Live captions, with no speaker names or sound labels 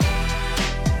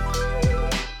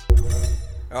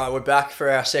All right, we're back for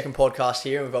our second podcast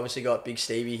here. We've obviously got Big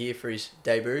Stevie here for his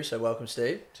debut, so welcome,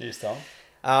 Steve. Cheers, Tom.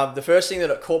 The first thing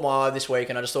that caught my eye this week,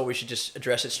 and I just thought we should just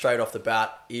address it straight off the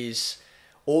bat, is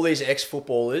all these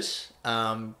ex-footballers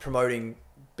promoting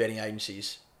betting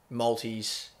agencies,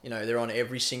 multis. You know, they're on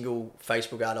every single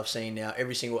Facebook ad I've seen now,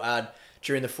 every single ad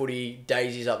during the footy.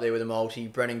 Daisy's up there with a multi.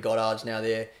 Brendan Goddard's now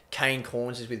there. Kane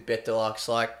Corns is with Bet Deluxe.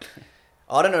 Like,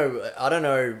 I don't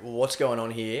know what's going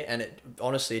on here, and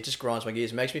honestly, it just grinds my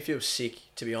gears. It makes me feel sick,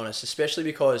 to be honest, especially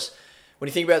because when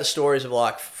you think about the stories of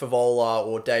like Favola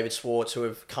or David Swartz, who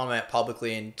have come out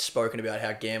publicly and spoken about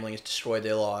how gambling has destroyed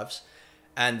their lives,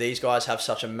 and these guys have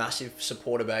such a massive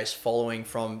supporter base following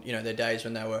from, you know, their days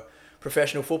when they were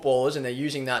professional footballers, and they're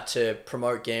using that to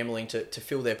promote gambling to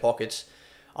fill their pockets.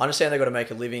 I understand they've got to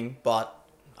make a living, but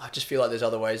I just feel like there's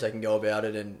other ways they can go about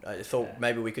it, and I thought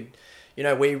maybe we could... You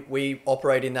know, we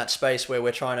operate in that space where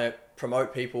we're trying to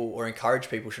promote people, or encourage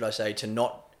people, should I say, to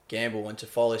not gamble and to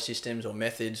follow systems or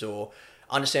methods, or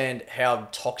understand how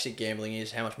toxic gambling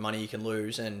is, how much money you can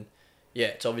lose. And yeah,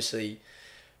 it's obviously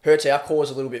hurts our cause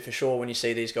a little bit for sure when you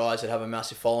see these guys that have a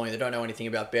massive following. They don't know anything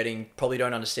about betting, probably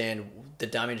don't understand the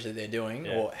damage that they're doing,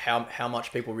 or how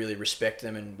much people really respect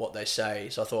them and what they say.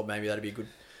 So I thought maybe that'd be a good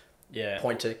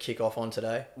point to kick off on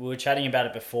today. We were chatting about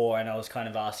it before, and I was kind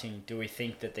of asking, do we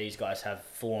think that these guys have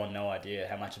full on no idea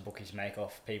how much the bookies make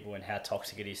off people and how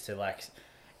toxic it is to like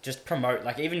just promote,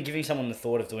 like even giving someone the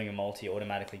thought of doing a multi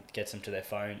automatically gets them to their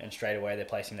phone and straight away they're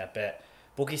placing that bet.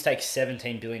 Bookies take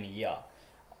 17 billion a year.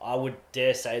 I would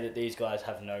dare say that these guys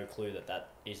have no clue that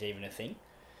is even a thing.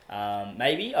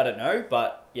 Maybe, I don't know,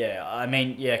 but yeah, I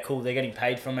mean, yeah, cool, they're getting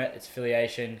paid from it. It's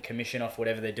affiliation, commission off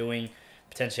whatever they're doing.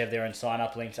 Potentially have their own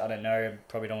sign-up links. I don't know.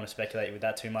 Probably don't want to speculate with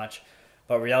that too much.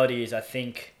 But reality is, I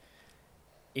think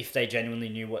if they genuinely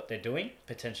knew what they're doing,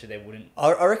 potentially they wouldn't.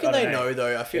 I reckon they know,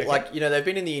 though. I feel like, you know, they've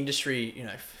been in the industry, you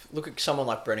know, look at someone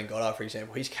like Brendan Goddard, for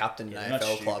example. He's captain in an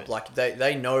AFL club. Like,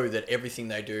 they know that everything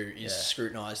they do is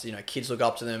scrutinised. You know, kids look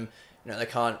up to them. You know, they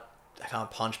can't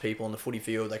punch people on the footy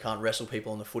field. They can't wrestle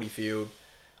people on the footy field.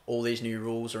 All these new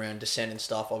rules around dissent and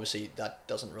stuff, obviously that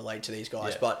doesn't relate to these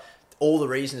guys. But all the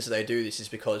reasons that they do this is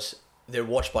because they're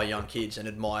watched by young kids and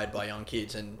admired by young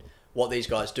kids, and what these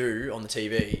guys do on the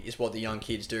TV is what the young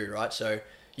kids do, right? So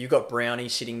you've got Brownie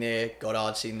sitting there,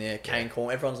 Goddard sitting there, Kane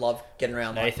Corn. Everyone's loved getting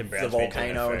around Nathan like, the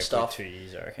volcano and stuff. 2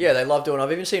 years, I reckon. Yeah, they love doing.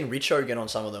 I've even seen Richo get on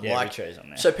some of them. Yeah, like, Richo's on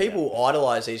there. So people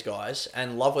idolise these guys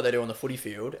and love what they do on the footy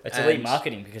field. It's elite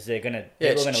marketing because they're gonna. Yeah,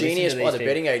 it's genius by the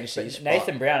betting agencies. But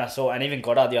Nathan Brown, I saw, and even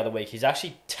Goddard the other week. He's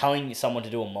actually telling someone to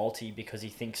do a multi because he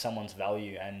thinks someone's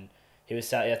value, and he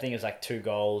was, I think it was like 2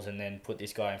 goals, and then put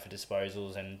this guy in for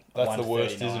disposals, and that's the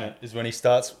worst, isn't it? Is when he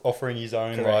starts offering his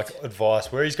own like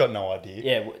advice where he's got no idea.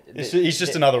 Yeah, he's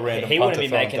just another random. He wouldn't be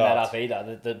making that up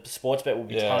either. The sports bet would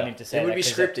be telling him to say it would be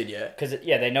scripted, because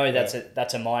they know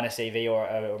that's a minus EV or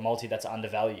a multi that's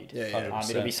undervalued.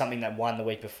 It'll be something that won the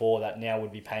week before that now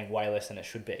would be paying way less than it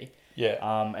should be. Yeah.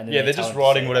 And then they're just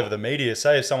writing whatever the media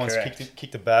say. If someone's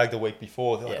kicked a bag the week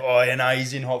before, they're like, oh, yeah, no,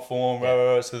 he's in hot form.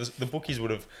 So the bookies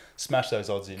would have smashed those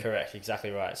odds in. Correct,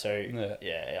 exactly right. So,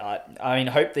 I mean,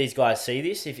 hope these guys see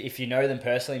this. If you know them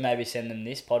personally, maybe send them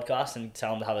this podcast and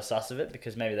tell them to have a suss of it,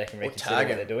 because maybe they can reconsider what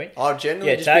they're doing. I'd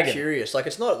genuinely just be curious. Like,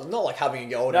 it's not like having a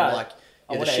go at them, like,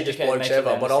 the shittest blokes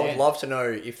ever, but I would love to know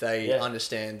if they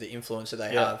understand the influence that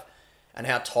they have and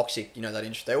how toxic, you know, that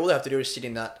interest. All they have to do is sit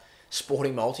in that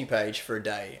sporting multi-page for a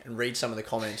day and read some of the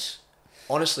comments.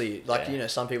 Honestly, like, you know,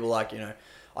 some people like, you know,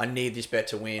 I need this bet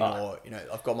to win, or, you know,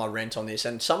 I've got my rent on this,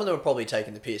 and some of them are probably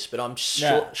taking the piss, but I'm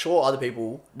sure other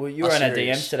people. Well, you were on our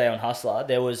DMs today on Hustler.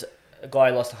 There was a guy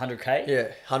who lost 100k. Yeah,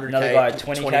 100k. Another guy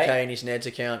 20k in his Ned's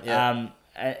account. Yeah.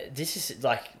 This is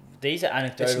like, these are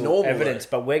anecdotal evidence,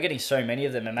 but we're getting so many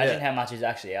of them. Imagine how much is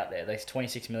actually out there. There's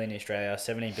 26 million in Australia,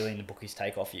 17 billion the bookies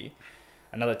take off you,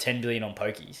 another 10 billion on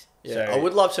pokies. Yeah, so I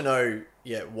would love to know,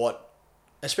 what.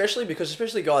 Especially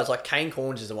guys like Kane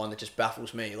Corns is the one that just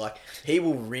baffles me. Like, he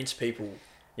will rinse people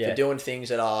for doing things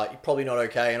that are probably not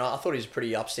okay. And I thought he was a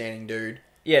pretty upstanding dude.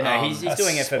 Yeah, no, he's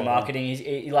doing it for marketing.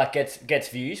 He like gets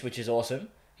views, which is awesome.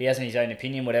 He has his own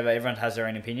opinion, whatever. Everyone has their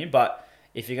own opinion. But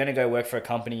if you're going to go work for a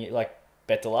company like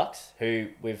Bet Deluxe, who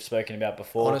we've spoken about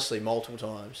before, honestly, multiple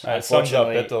times. It sums up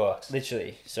Bet Deluxe.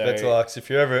 Literally. So Bet Deluxe. If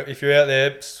you're out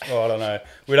there, I don't know.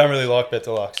 We don't really like Bet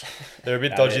Deluxe. They're a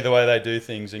bit dodgy the way they do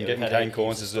things, and getting Kane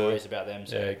Corns is stories about them.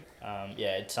 So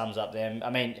it sums up them.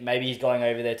 I mean, maybe he's going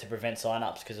over there to prevent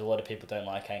sign-ups because a lot of people don't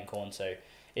like Kane Corns. So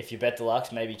if you bet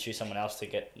deluxe, maybe choose someone else to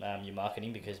get your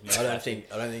marketing because I don't think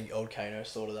old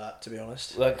Kano's thought of that, to be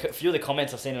honest. Like a few of the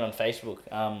comments I've seen it on Facebook,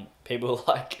 people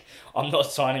are like, I'm not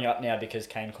signing up now because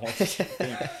Kane wants this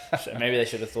thing. So maybe they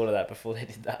should have thought of that before they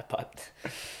did that, but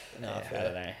No, yeah, I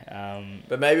don't know.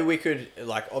 But maybe we could,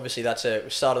 like, obviously we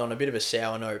started on a bit of a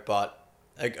sour note, but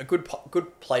a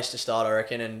good place to start, I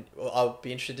reckon, and I'll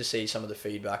be interested to see some of the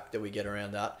feedback that we get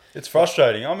around that. It's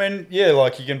frustrating. I mean, yeah,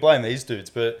 like you can blame these dudes,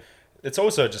 but it's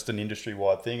also just an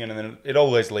industry-wide thing, and then it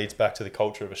always leads back to the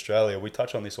culture of Australia. We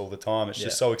touch on this all the time. It's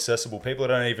just so accessible. People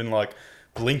don't even like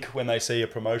blink when they see a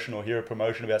promotion or hear a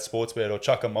promotion about Sportsbet or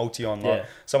chuck a multi on. Like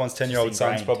someone's 10-year-old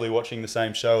son's probably watching the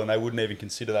same show and they wouldn't even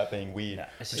consider that being weird,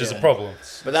 which is a problem.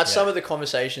 But that's some of the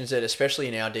conversations that, especially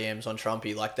in our DMs on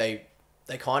Trumpy, like they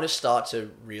kind of start to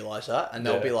realise that, and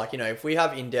they'll be like, if we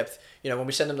have in-depth, when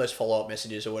we send them those follow-up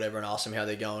messages or whatever and ask them how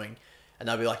they're going, and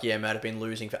they'll be like, yeah, mate, I've been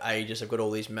losing for ages. I've got all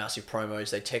these massive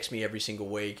promos. They text me every single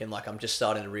week. And, like, I'm just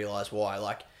starting to realise why.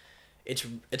 Like,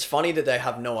 it's funny that they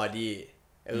have no idea.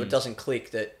 It doesn't click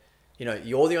that,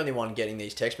 you're the only one getting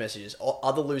these text messages.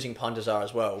 Other losing punters are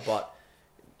as well. But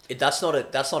that's not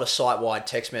a site-wide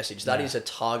text message. That is a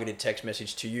targeted text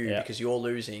message to you because you're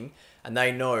losing. And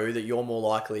they know that you're more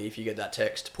likely, if you get that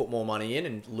text, to put more money in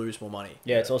and lose more money.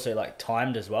 Yeah, it's also like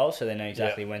timed as well, so they know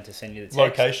exactly when to send you the text.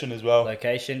 Location as well.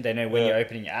 Location. They know when you're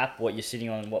opening your app, what you're sitting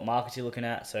on, what markets you're looking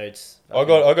at. So it's. I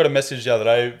got a message the other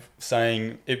day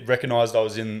saying it recognised I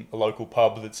was in a local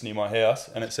pub that's near my house,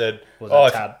 and it said,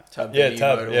 Tab. Tab. Yeah,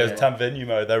 tab venue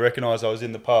mode. They recognised I was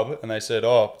in the pub, and they said,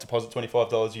 deposit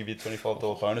 $25, give you a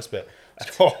 $25 bonus bet.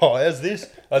 How's this?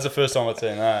 That's the first time I've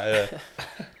seen that. Yeah,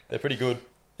 they're pretty good.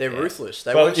 They're ruthless.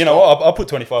 They well, I put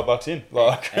 $25 in,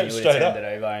 like and straight up. Turned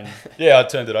it over and I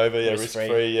turned it over. Yeah, risk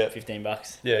free. Yeah,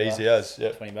 $15. Yeah, easy as. Yeah,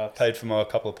 $20. Paid for my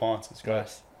couple of pints. It's great.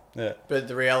 Nice. Yeah, but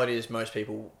the reality is most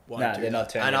people won't do they're that. not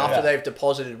turning. And after they've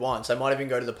deposited once, they might even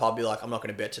go to the pub, be like, "I'm not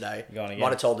going to bet today." Might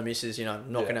have told the missus, not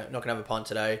gonna have a punt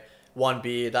today. One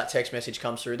beer, that text message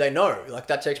comes through. They know, like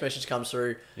that text message comes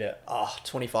through. Yeah.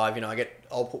 25.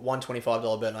 I'll put one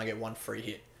 $25 bet and I get one free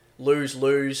hit.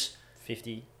 Lose.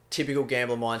 50. Typical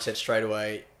gambler mindset straight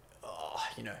away.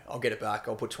 I'll get it back.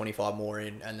 I'll put 25 more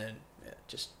in, and then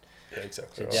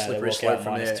exactly. So slippery slope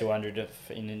from there. 200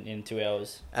 in 2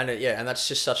 hours. And and that's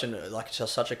just such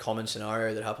a common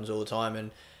scenario that happens all the time.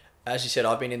 And as you said,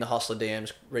 I've been in the Hustler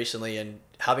DMs recently and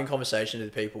having conversations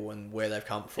with people and where they've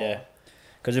come from. Yeah.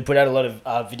 Because we put out a lot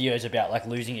of videos about like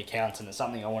losing accounts, and it's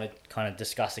something I want to kind of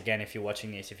discuss again if you're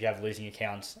watching this. If you have losing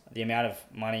accounts, the amount of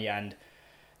money and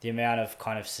the amount of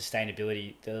kind of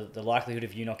sustainability, the likelihood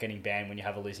of you not getting banned when you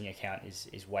have a losing account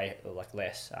is way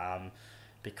less,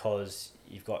 because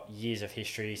you've got years of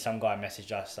history. Some guy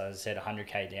messaged us, as I said,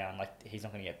 100k down, like he's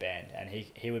not going to get banned, and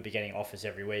he would be getting offers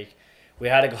every week. We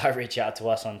had a guy reach out to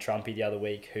us on Trumpy the other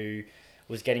week who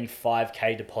was getting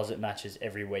 5k deposit matches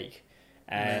every week.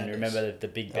 And remember the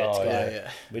big bets guy?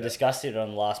 We discussed it on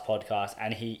the last podcast,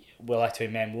 and we're like to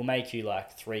him, man, we'll make you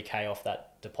like 3k off that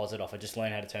deposit offer. Just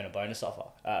learn how to turn a bonus over.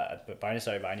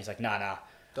 And he's like, nah.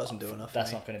 Doesn't do enough.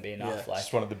 That's not going to be enough. Yeah,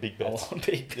 just one of the big bets. I want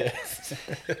big bets.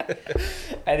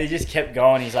 And he just kept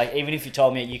going. He's like, even if you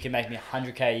told me you can make me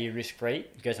 100k a year risk free,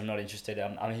 because I'm not interested.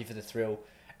 I'm here for the thrill.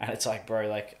 And it's like, bro,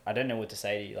 like I don't know what to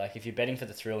say to you. Like if you're betting for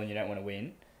the thrill and you don't want to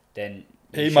win, then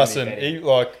he mustn't. He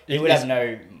would have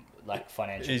no like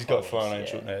financial. He's got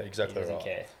financial. Yeah, exactly he doesn't right.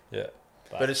 Care. Yeah.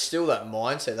 But it's still that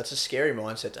mindset. That's a scary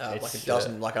mindset to have. Like it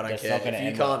doesn't. Like I don't care. If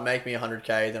you can't make me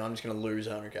 100k, then I'm just going to lose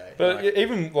 100k. But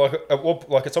even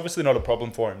like it's obviously not a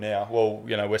problem for him now. Well,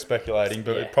 we're speculating,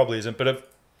 but it probably isn't. But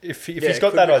if he's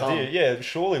got that idea,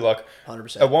 surely like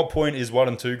 100%. At what point is 1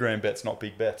 and 2 grand bets not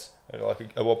big bets?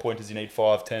 Like at what point does he need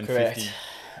 5, 10, Correct. 50,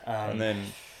 and then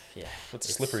it's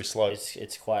a slippery slope.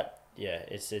 It's quite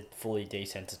it's a fully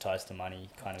desensitized to money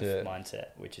kind of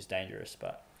mindset, which is dangerous,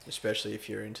 but. Especially if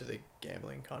you're into the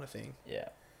gambling kind of thing. Yeah.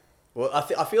 Well,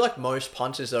 I feel like most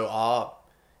punters, though, are,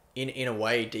 in a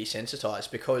way, desensitized.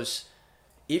 Because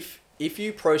if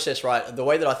you process right, the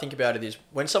way that I think about it is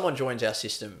when someone joins our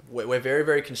system, we're very,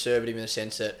 very conservative in the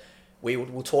sense that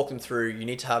we'll talk them through, you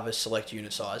need to have a select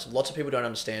unit size. Lots of people don't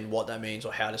understand what that means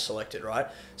or how to select it, right?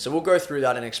 So we'll go through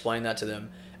that and explain that to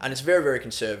them. And it's very, very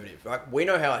conservative, right? We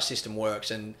know how our system works,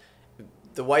 and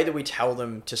the way that we tell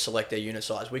them to select their unit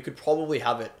size, we could probably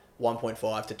have it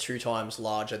 1.5 to 2 times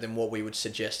larger than what we would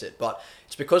suggest it. But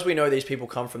it's because we know these people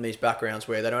come from these backgrounds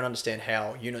where they don't understand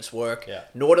how units work,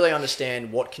 nor do they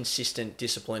understand what consistent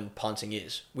discipline punting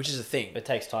is, which is the thing. It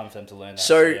takes time for them to learn that.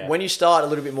 So when you start a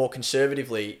little bit more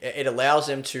conservatively, it allows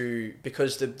them to,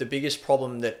 because the biggest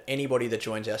problem that anybody that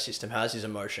joins our system has is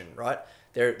emotion, right?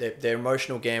 They're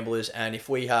emotional gamblers, and if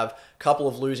we have a couple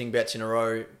of losing bets in a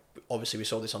row, obviously we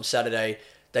saw this on Saturday,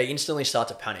 they instantly start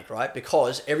to panic, right?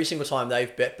 Because every single time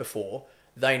they've bet before,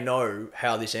 they know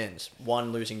how this ends.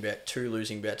 1 losing bet, 2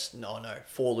 losing bets,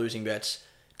 4 losing bets,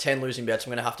 10 losing bets. I'm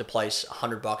going to have to place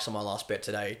 $100 on my last bet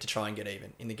today to try and get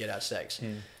even in the get out stakes.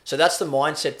 So that's the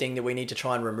mindset thing that we need to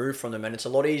try and remove from them. And it's a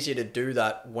lot easier to do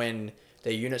that when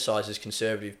their unit size is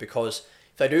conservative, because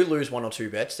if they do lose 1 or 2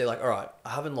 bets, they're like, all right, I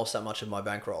haven't lost that much of my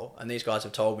bankroll. And these guys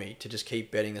have told me to just keep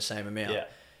betting the same amount. Yeah.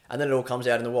 And then it all comes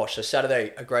out in the wash. So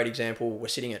Saturday, a great example, we're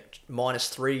sitting at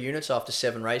 -3 units after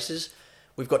 7 races.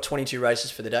 We've got 22 races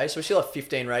for the day, so we still have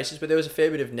 15 races, but there was a fair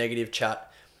bit of negative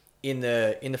chat in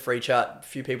the free chat. A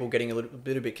few people getting a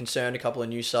bit concerned, a couple of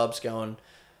new subs going,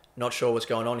 not sure what's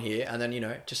going on here. And then,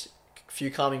 just a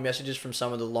few calming messages from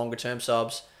some of the longer term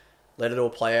subs. Let it all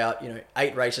play out.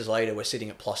 8 races later, we're sitting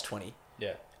at +20.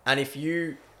 Yeah. And if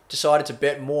you decided to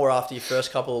bet more after your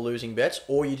first couple of losing bets,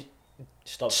 or you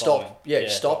stopped.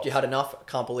 You had enough. I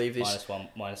can't believe this. -1,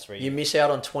 -3. You miss out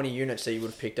on 20 units that you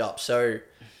would have picked up. So,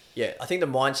 yeah, I think the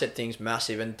mindset thing's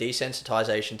massive, and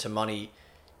desensitization to money,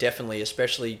 definitely,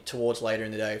 especially towards later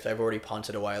in the day, if they've already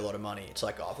punted away a lot of money. It's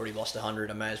like, I've already lost 100.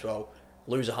 I may as well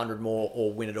lose 100 more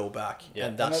or win it all back. Yeah.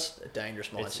 And that's a dangerous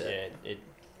mindset. It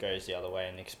goes the other way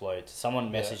and explodes.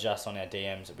 Someone messaged us on our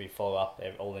DMs that we follow up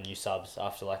all the new subs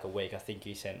after like a week. I think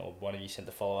you sent, or one of you sent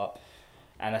the follow up.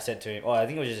 And I said to him, I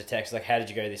think it was just a text, like, how did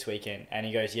you go this weekend? And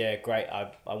he goes, yeah, great,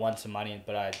 I won some money,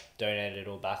 but I donated it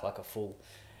all back like a fool.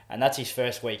 And that's his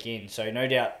first week in, so no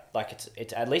doubt, like,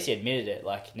 it's at least he admitted it.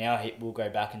 Like, now we'll go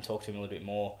back and talk to him a little bit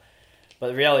more. But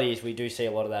the reality is we do see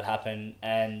a lot of that happen,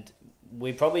 and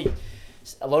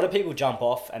a lot of people jump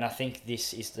off, and I think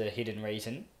this is the hidden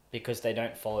reason, because they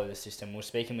don't follow the system. We're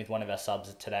speaking with one of our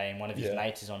subs today, and one of his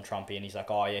mates is on Trumpy, and he's like,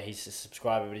 he's a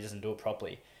subscriber, but he doesn't do it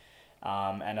properly.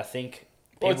 And I think...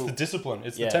 It's the discipline.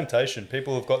 It's the temptation.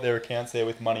 People have got their accounts there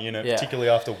with money in it, particularly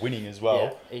after winning as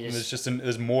well. And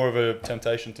there's more of a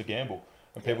temptation to gamble,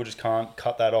 and people just can't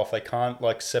cut that off. They can't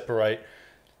separate.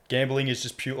 Gambling is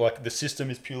just pure. Like, the system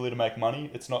is purely to make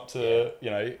money. It's not to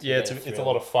it's a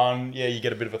lot of fun. Yeah, you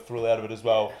get a bit of a thrill out of it as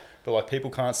well. But people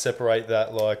can't separate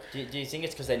that. Do you think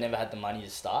it's because they never had the money to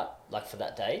start, for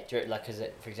that day? Because,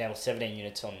 for example, 17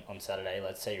 units on Saturday,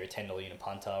 let's say you're a $10 unit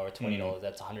punter or a $20,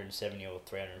 that's $170 or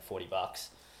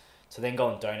 $340. So then go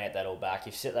and donate that all back.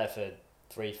 You've sit there for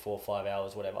 3, 4, 5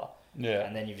 hours, whatever. Yeah.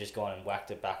 And then you've just gone and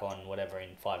whacked it back on whatever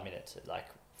in 5 minutes.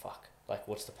 Fuck.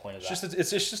 What's the point of that?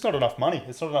 It's just not enough money.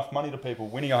 It's not enough money to people.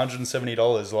 Winning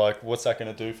 $170, what's that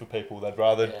going to do for people? They'd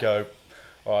rather go...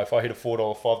 if I hit a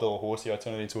 $4, $5 horsey, I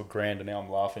turn it into $1,000 and now I'm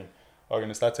laughing.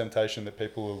 It's that temptation that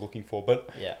people are looking for. But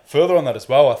further on that as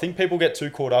well, I think people get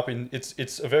too caught up in...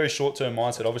 It's a very short-term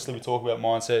mindset. Obviously, we talk about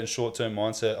mindset and short-term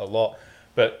mindset a lot.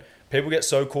 But people get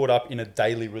so caught up in a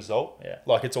daily result.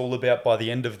 Yeah. It's all about, by the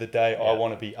end of the day, I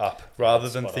want to be up. Rather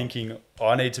than thinking,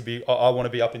 I want to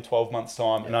be up in 12 months'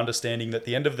 time, and understanding that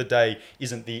the end of the day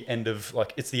isn't the end of...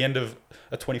 it's the end of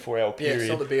a 24-hour period. Yeah, it's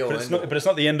not the be-all, but it's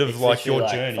not the end of your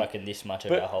journey. Fucking this much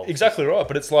of our whole exactly right.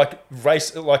 But it's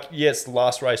race. It's the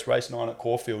last race 9 at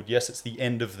Caulfield. Yes, it's the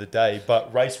end of the day.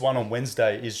 But race 1 on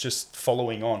Wednesday is just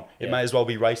following on. It may as well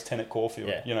be race 10 at Caulfield.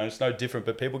 Yeah. It's no different.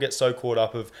 But people get so caught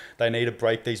up of they need to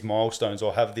break these milestones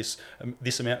or have this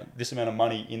amount of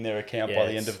money in their account by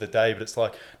the end of the day. But it's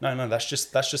no, that's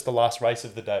just the last race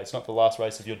of the day. It's not the last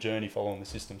race of your journey following the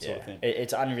system, sort of thing.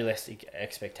 It's unrealistic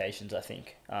expectations, I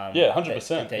think. 100%.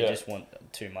 They just want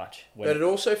too much. But it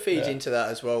also feeds into that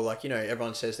as well.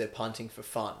 Everyone says they're punting for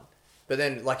fun. But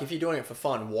then, if you're doing it for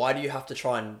fun, why do you have to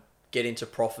try and get into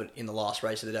profit in the last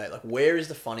race of the day? Where is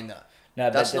the fun in that? No,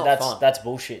 that's not fun. That's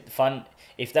bullshit. Fun.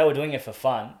 If they were doing it for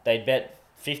fun, they'd bet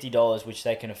 $50, which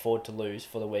they can afford to lose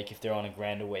for the week if they're on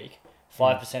 $1,000 a week.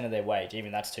 5% of their wage,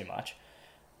 even that's too much.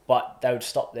 But they would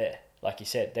stop there. Like you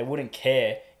said, they wouldn't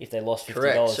care if they lost $50.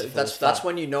 Correct. So that's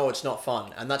when you know it's not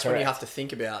fun, and that's when you have to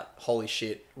think about, holy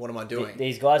shit, what am I doing?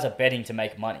 These guys are betting to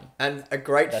make money. And a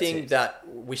great thing that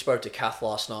we spoke to Kath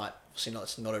last night. Obviously,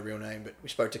 it's not a real name, but we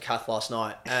spoke to Kath last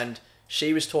night, and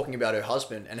she was talking about her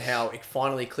husband and how it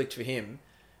finally clicked for him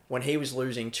when he was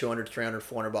losing $200, $300,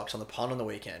 $400 on the punt on the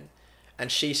weekend,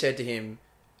 and she said to him,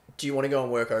 "Do you want to go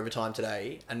and work overtime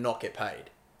today and not get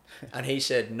paid?" And he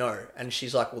said no. And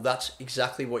she's like, well, that's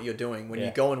exactly what you're doing. When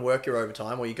you go and work your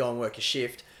overtime or you go and work your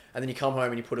shift, and then you come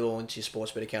home and you put it all into your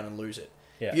sports bet account and lose it.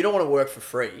 Yeah. If you don't want to work for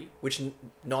free, which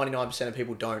 99% of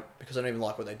people don't because they don't even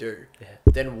like what they do,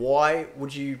 then why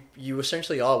would you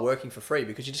essentially are working for free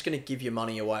because you're just going to give your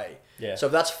money away. Yeah. So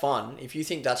if that's fun, if you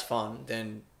think that's fun,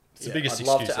 then it's the biggest I'd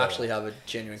love excuse to ever. actually have a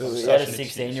genuine We conversation. had a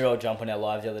 16-year-old jump on our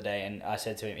live the other day, and I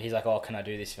said to him, he's like, oh, can I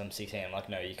do this if I'm 16? I'm like,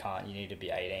 no, you can't. You need to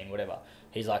be 18, whatever.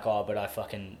 He's like, oh, but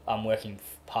I'm working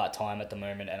part-time at the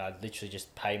moment, and I literally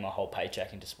just pay my whole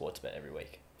paycheck into Sportsbet every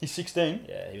week. He's 16.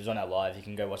 Yeah, he was on our live. You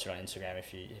can go watch it on Instagram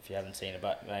if you haven't seen it.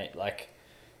 But mate, like,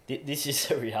 this is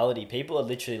a reality. People are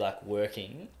literally like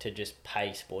working to just pay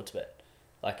Sportsbet.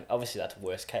 Like, obviously that's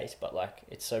worst case, but like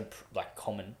it's so like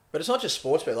common. But it's not just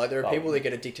sports bet. Like there are people that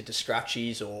get addicted to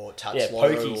scratchies or tats Yeah,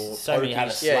 lotto pokies. or So many have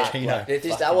a yeah, slap. Chino.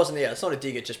 Like, that wasn't it's not a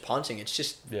dig at just punting. It's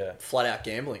just Yeah. flat out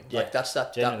gambling. Yeah, Like that's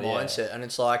that generally, mindset. And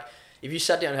it's like if you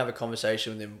sat down and have a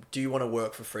conversation with them, do you want to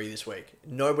work for free this week?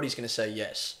 Nobody's going to say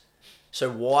yes. So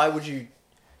why would you?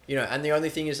 And the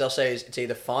only thing is they'll say is it's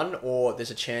either fun or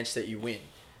there's a chance that you win.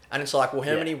 And it's like, well,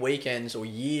 how many weekends or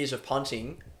years of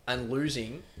punting and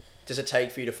losing does it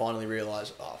take for you to finally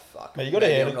realise, oh, fuck, Mate, you gotta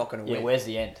maybe hand I'm not going to yeah, win? where's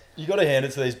the end? You got to hand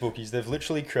it to these bookies. They've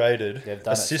literally created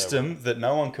a system that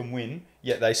no one can win,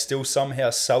 yet they still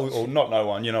somehow sell, or not no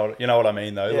one. You know what I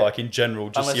mean though. Yeah. Like in general,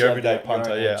 just Unless your you have everyday your own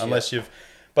punter. edge, Unless you've,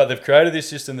 but they've created this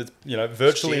system that's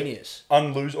virtually genius.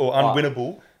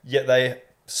 unwinnable. Yet they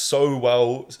so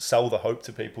well sell the hope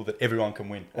to people that everyone can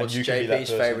win. What's you can be that JP's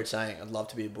person. favourite saying? I'd love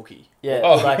to be a bookie. Yeah,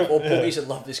 Oh. like Or bookies that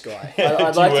love this guy. I'd Do you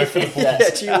like to work for think the that. Yeah,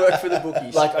 do you work for the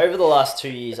bookies? Like over the last 2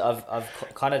 years, I've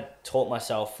kind of taught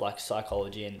myself like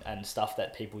psychology and stuff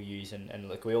that people use, and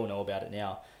like we all know about it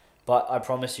now. But I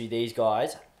promise you, these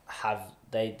guys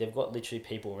they've got literally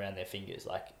people around their fingers.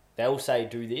 Like they'll say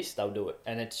do this, they'll do it,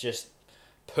 and it's just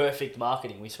perfect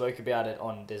marketing. We spoke about it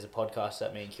there's a podcast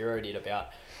that me and Kiro did about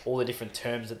all the different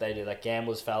terms that they do, like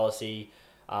gambler's fallacy,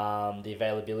 the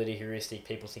availability heuristic,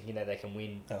 people thinking that they can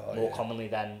win more commonly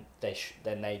than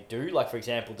they do. Like for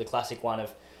example, the classic one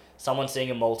of someone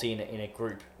seeing a multi in a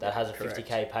group that has a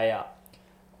 50k payout.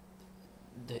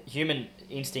 The human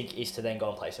instinct is to then go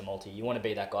and place a multi. You want to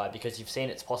be that guy because you've seen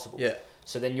it's possible. Yeah.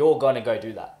 So then you're going to go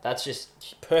do that. That's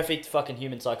just perfect fucking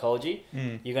human psychology.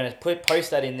 You're going to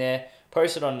post that in there,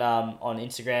 post it on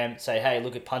Instagram, say, hey,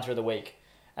 look at punter of the week.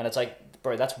 And it's like,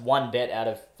 bro, that's one bet out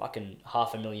of fucking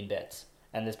 500,000 bets.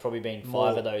 And there's probably been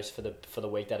 5 of those for the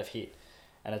week that have hit.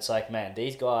 And it's like, man,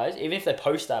 these guys, even if they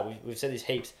post that, we've said this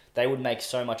heaps, they would make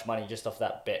so much money just off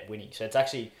that bet winning. So it's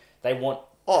actually, they want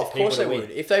Oh, of course they win.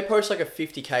 would. If they post like a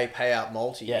 50k payout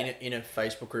multi Yeah. in a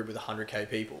Facebook group with 100k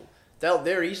people,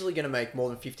 they're easily going to make more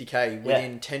than 50k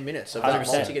within 10 minutes of that 100%.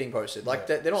 multi getting posted. Like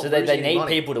they're not. So losing they any need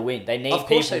money. people to win. They need Of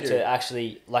course people they do. to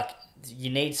actually, like,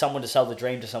 you need someone to sell the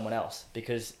dream to someone else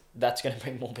because that's going to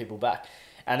bring more people back.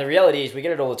 And the reality is, we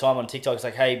get it all the time on TikTok. It's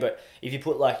like, hey, but if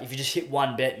you just hit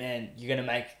one bet, man, you're going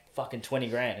to make fucking 20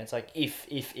 grand. It's like, if.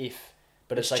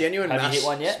 But it's like, genuine have you hit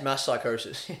one yet? mass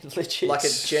psychosis. Legit. Like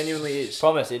it genuinely is.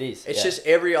 Promise, it is. It's yeah. just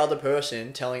every other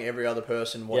person telling every other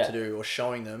person what Yeah. to do or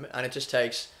showing them, and it just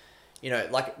takes,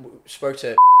 like spoke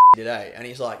to today, and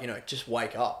he's like, just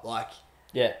wake up. Like,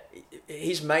 Yeah.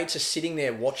 his mates are sitting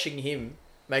there watching him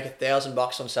make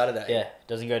 $1,000 on Saturday. Yeah.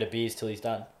 Doesn't go to beers till he's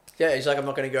done. Yeah, he's like, I'm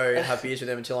not going to go and have beers with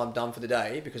them until I'm done for the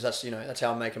day because that's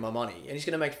how I'm making my money. And he's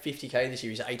going to make 50k this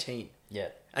year. He's 18. Yeah.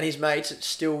 And his mates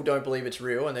still don't believe it's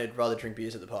real, and they'd rather drink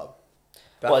beers at the pub.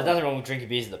 Well, there's nothing wrong with drinking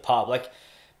beers at the pub,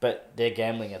 but they're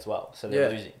gambling as well, so they're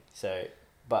losing. So,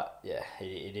 but yeah,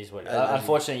 it is what.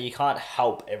 Unfortunately, you can't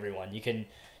help everyone. You can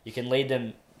lead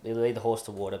the horse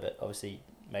to water, but obviously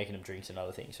making them drinks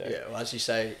another thing. So yeah, well, as you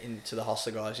say to the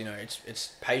hustler guys,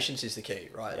 it's patience is the key,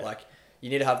 right? Yeah. Like you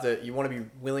need to have you want to be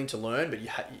willing to learn, but you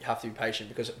have to be patient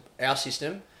because our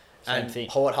system. Same and thing.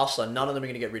 Howard Hustler, none of them are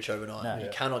going to get rich overnight. No. You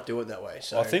cannot do it that way.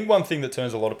 So I think one thing that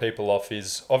turns a lot of people off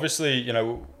is obviously,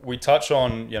 we touch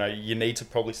on, you need to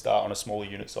probably start on a smaller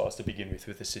unit size to begin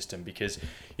with the system because,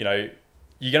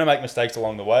 you're going to make mistakes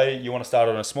along the way. You want to start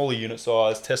on a smaller unit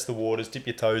size, test the waters, dip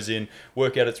your toes in,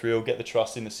 work out it's real, get the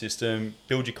trust in the system,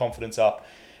 build your confidence up,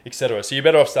 etc. So you're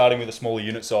better off starting with a smaller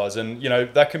unit size. And,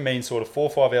 that can mean sort of 4 or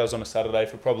 5 hours on a Saturday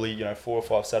for probably, 4 or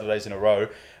 5 Saturdays in a row.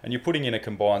 And you're putting in a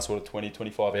combined sort of 20,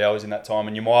 25 hours in that time.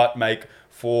 And you might make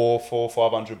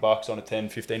 $400-$500 on a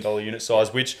 $10, $15 unit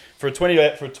size, which for a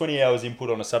 20 hours input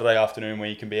on a Saturday afternoon where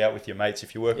you can be out with your mates,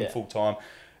 if you're working full time,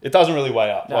 it doesn't really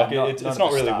weigh up. No, it's not at the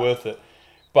really start. worth it.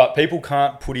 But people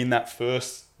can't put in that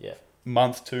first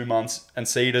month, 2 months, and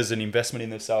see it as an investment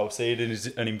in themselves, see it as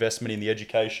an investment in the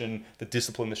education, the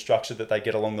discipline, the structure that they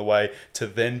get along the way, to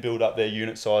then build up their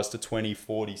unit size to 20,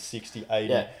 40, 60,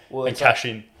 80, and cash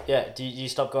in. Yeah, do you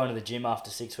stop going to the gym after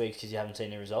 6 weeks because you haven't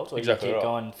seen any results? Or Exactly you keep right.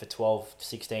 going for 12,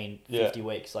 16, 50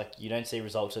 weeks? Like, you don't see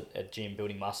results at gym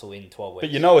building muscle in 12 weeks.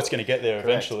 But you know it's going to get there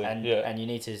Correct. eventually. And you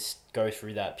need to go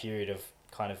through that period of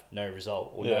kind of no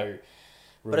result or no reward.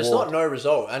 But it's not no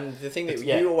result. And the thing that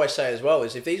you always say as well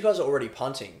is if these guys are already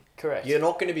punting, correct, you're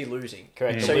not going to be losing.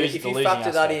 Correct. So if you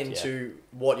factor that into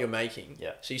what you're making,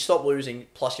 so you stop losing,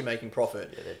 plus you're making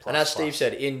profit. And as Steve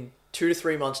said, in 2 to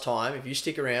 3 months' time, if you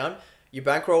stick around, your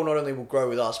bankroll not only will grow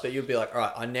with us, but you'll be like, all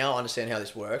right, I now understand how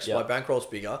this works. My bankroll's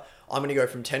bigger. I'm going to go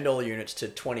from $10 units to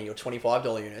 $20 or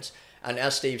 $25 units. And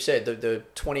as Steve said, the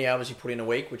 20 hours you put in a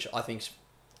week, which I think's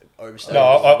overstated. No,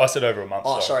 I said over a month.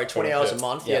 Oh, sorry, 20 hours a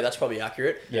month. Yeah, that's probably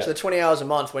accurate. So the 20 hours a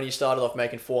month, when you started off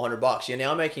making $400, you're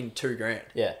now making $2,000.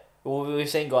 Yeah. Well, we've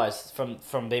seen guys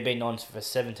from being on for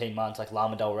 17 months, like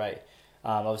Lama Del Rey.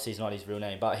 Obviously, he's not his real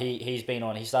name, but he's been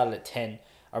on. He started at 10.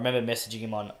 I remember messaging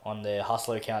him on the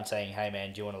Hustler account saying, "Hey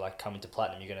man, do you want to like come into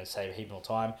Platinum? You're going to save a heap more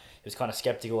time." He was kind of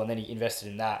skeptical, and then he invested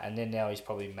in that, and then now he's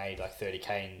probably made like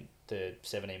 30K in the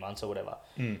 17 months or whatever.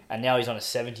 And now he's on a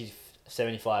 70,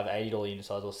 $75, $80 unit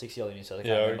size or $60 unit size. I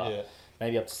can't remember. Yeah.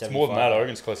 Maybe up to 75. It's more than that. I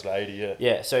reckon it's closer to 80. Yeah.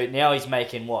 Yeah. So now he's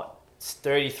making what? It's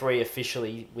 33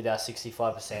 officially with our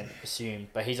 65% assumed,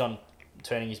 but he's on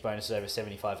turning his bonuses over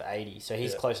 75, 80. So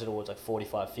he's closer towards like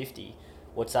 45, 50.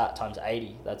 What's that times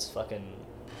 80? That's fucking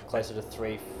closer to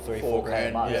 4K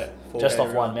a month, just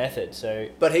off one method. So,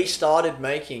 but he started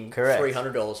making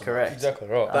 $300. Correct, exactly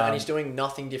right. And he's doing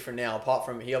nothing different now, apart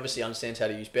from he obviously understands how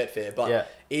to use Betfair. But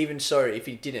even so, if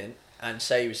he didn't, and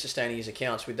say he was sustaining his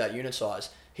accounts with that unit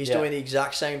size, he's doing the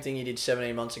exact same thing he did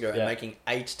 17 months ago and making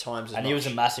 8 times as much. And he was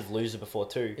a massive loser before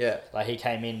too. Yeah, like he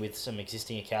came in with some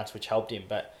existing accounts which helped him,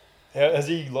 but has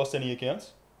he lost any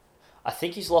accounts? I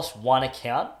think he's lost one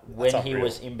account when he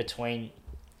was in between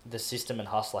the system and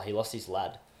Hustler. He lost his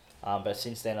lad, but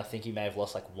since then I think he may have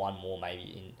lost like one more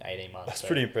maybe in 18 months. That's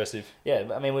pretty impressive. Yeah,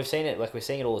 I mean we're seeing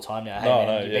it all the time now.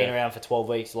 Hey, you've been around for 12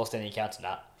 weeks, lost any accounts?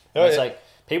 Nah. It's like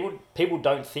people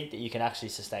don't think that you can actually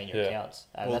sustain your accounts,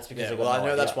 and that's because I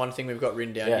know that's one thing we've got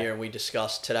written down here, and we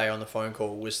discussed today on the phone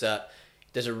call was that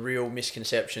there's a real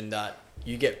misconception that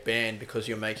you get banned because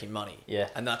you're making money. Yeah.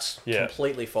 And that's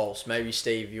completely false. Maybe,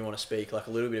 Steve, you want to speak like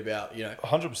a little bit about,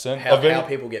 100%. How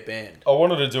people get banned. I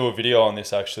wanted to do a video on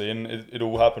this actually, and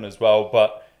it'll happen as well,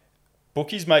 but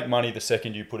bookies make money the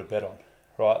second you put a bet on,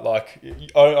 right? Like,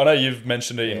 I know you've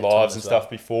mentioned it in lives and stuff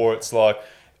before. It's like,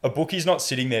 a bookie's not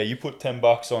sitting there. You put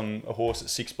 $10 on a horse at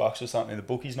 $6 or something. The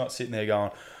bookie's not sitting there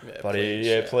going,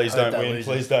 please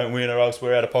don't win, or else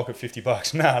we're out of pocket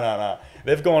 $50. No.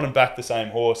 They've gone and backed the same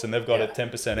horse, and they've got a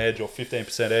 10% edge or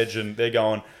 15% edge, and they're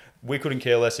going, we couldn't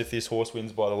care less if this horse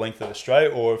wins by the length of the straight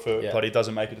or if it bloody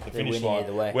doesn't make it to the finish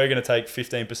line. We're going to take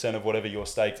 15% of whatever you're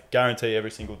staked, guarantee every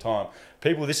single time.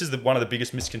 People, this is one of the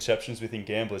biggest misconceptions within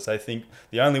gamblers. They think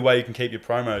the only way you can keep your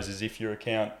promos is if your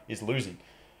account is losing.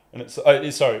 And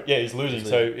he's losing.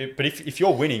 But if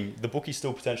you're winning, the bookie's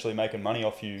still potentially making money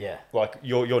off you. Yeah. Like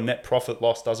your net profit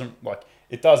loss doesn't, like,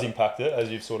 it does impact it, as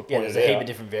you've sort of pointed out. There's a heap of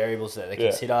different variables that they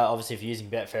consider. Obviously, if you're using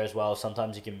Betfair as well,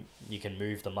 sometimes you can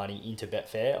move the money into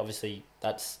Betfair. Obviously,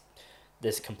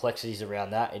 there's complexities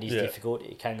around that. It is difficult.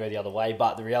 It can go the other way.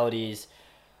 But the reality is,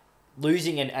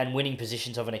 losing and winning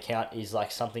positions of an account is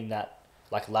like something that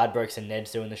like Ladbrokes and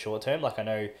Neds do in the short term. Like I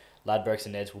know Ladbrokes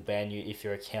and Neds will ban you if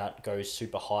your account goes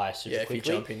super high quickly. If you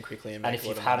jump in quickly and make if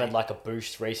you've had like a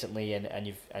boost recently and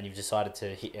you've decided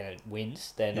to hit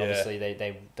wins, then obviously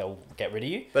they'll get rid of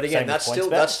you. But again, that's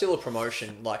still a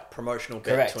promotion, like promotional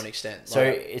bet to an extent. So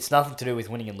it's nothing to do with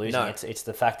winning and losing. No. It's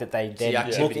the fact that they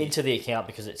then look into the account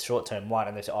because it's short term one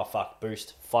and they say, oh fuck,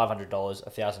 boost $500,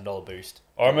 $1,000 boost.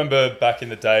 I remember back in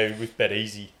the day with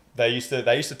BetEasy. They used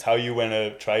to tell you when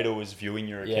a trader was viewing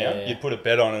your account. Yeah. You'd put a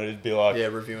bet on it. It'd be like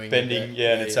reviewing pending.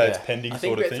 And it'd say it's pending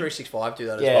sort of thing. I think Bet365 do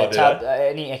that as well.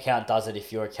 Any account does it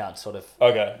if your account's sort of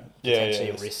potentially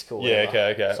a risk or whatever.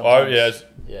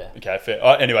 Okay. Okay, fair.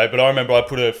 Anyway, but I remember I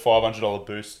put a $500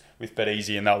 boost with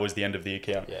BetEasy, and that was the end of the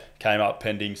account. Yeah. Came up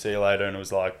pending. See you later, and it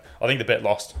was like I think the bet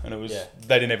lost, and it was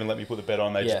they didn't even let me put the bet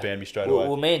on. They just banned me straight away.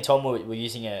 Well, me and Tom were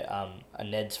using a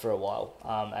Neds for a while,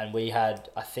 and we had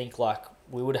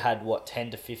we would have had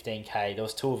 10 to 15K. There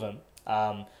was 2 of them.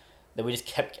 That we just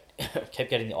kept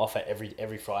getting the offer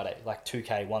every Friday, like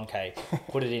 2K, 1K,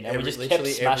 put it in, and we just kept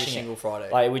smashing every single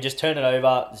Friday. Like we just turn it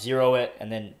over, zero it,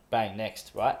 and then bang,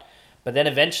 next, right? But then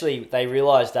eventually they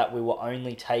realised that we were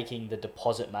only taking the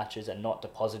deposit matches and not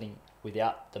depositing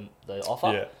without the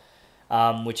offer.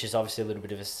 which is obviously a little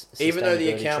bit of a even though the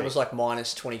account trick. was like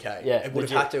minus 20k. Yeah, it would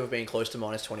have had to have been close to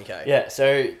minus 20k. Yeah,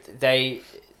 so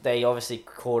they obviously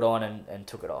caught on and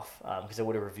took it off because they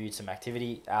would have reviewed some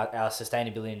activity. Our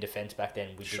sustainability and defence back then,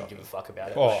 we didn't give a fuck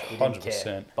about it. Oh, we didn't 100%.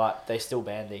 care. But they still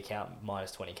banned the account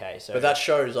minus 20k. So, but that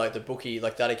shows like the bookie,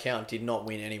 like that account did not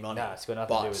win any money. No, it's got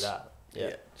nothing to do with that.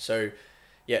 Yeah. So,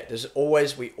 yeah,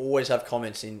 we always have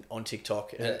comments on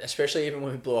TikTok, and especially even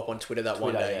when we blew up on Twitter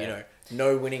one day. Yeah. You know,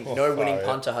 no winning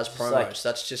punter has promos. like-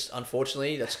 That's just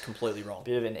unfortunately that's completely wrong.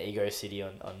 Bit of an ego city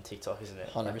on TikTok, isn't it?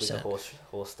 100%. Like with the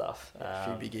horse stuff. A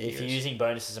few big if egos. you're using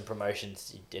bonuses and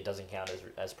promotions, it doesn't count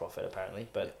as profit apparently.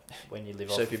 But when you live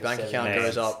off, So if your bank account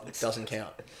goes up, it doesn't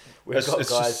count. we've got It's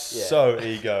guys. just so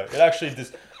ego. It actually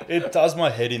it does my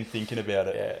head in thinking about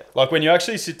it. Yeah. Like when you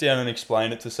actually sit down and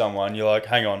explain it to someone, you're like,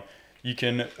 hang on, you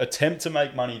can attempt to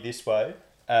make money this way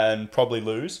and probably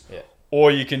lose,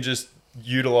 or you can just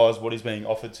utilize what is being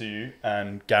offered to you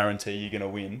and guarantee you're going to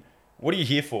win. What are you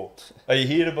here for? Are you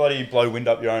here to bloody blow wind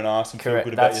up your own ass and feel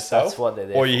good about yourself? That's what they're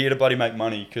there or are you here to bloody make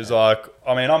money? Because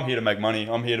I'm here to make money.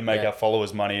 I'm here to make our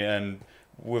followers money, and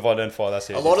we've identified that's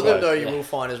it. A lot of them though you will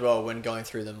find as well when going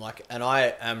through them, like, and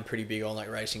I am pretty big on like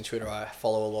racing Twitter. I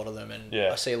follow a lot of them, and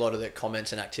I see a lot of their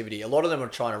comments and activity. A lot of them are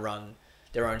trying to run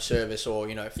their own service, or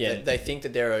they think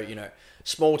that they're a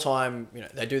small time,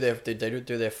 they do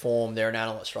their form, they're an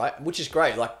analyst, right? Which is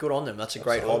great, like good on them. That's a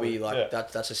great hobby, like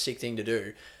that's a sick thing to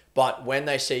do. But when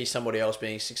they see somebody else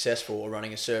being successful or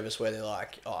running a service where they're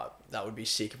like, oh, that would be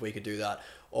sick if we could do that,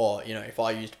 or if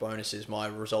I used bonuses, my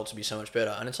results would be so much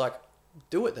better. And it's like,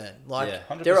 do it then. Like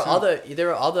there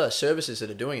are other services that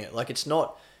are doing it. Like it's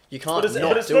not. You can't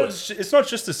It's not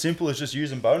just as simple as just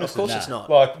using bonuses. Of course it's not.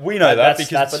 Like, we know that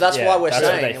but that's why we're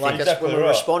saying, like, exactly when we're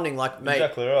responding, like, mate,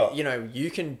 exactly right. You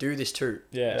can do this too.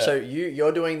 Yeah. So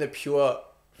you're doing the pure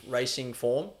racing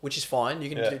form, which is fine. You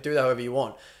can do that however you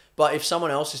want. But if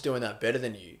someone else is doing that better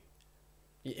than you,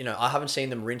 I haven't seen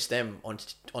them rinse them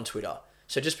on Twitter.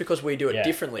 So just because we do it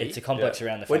differently, it's a complex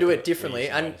around the fact we do it differently,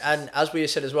 and as we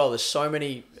said as well, there's so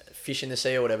many fish in the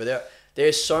sea or whatever.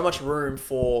 There's so much room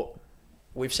for.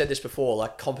 We've said this before,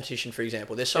 like competition, for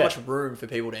example. There's so much room for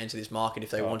people to enter this market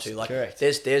if they want to. Like,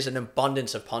 there's an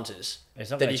abundance of punters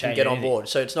that you can get on board.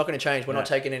 So it's not going to change. We're not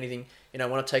taking anything. We're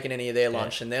not taking any of their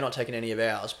lunch, and they're not taking any of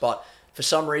ours. But for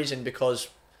some reason, because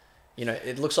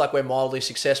it looks like we're mildly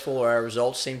successful, or our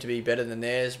results seem to be better than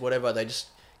theirs, whatever, they just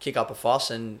kick up a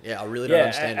fuss, and I really don't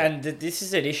understand it. And this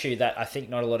is an issue that I think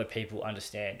not a lot of people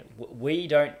understand. We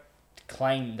don't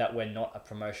claim that we're not a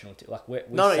promotional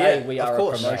we are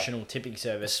a promotional tipping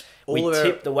service. We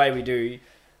tip the way we do.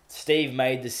 Steve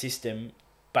made the system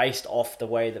based off the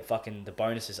way that fucking the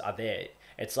bonuses are there.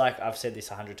 It's like, I've said this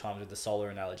 100 times with the solar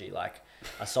analogy, like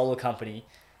a solar company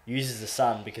uses the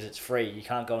sun because it's free. You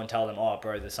can't go and tell them, oh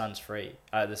bro, the sun's free,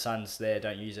 the sun's there,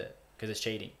 don't use it because it's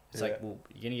cheating. It's like, well,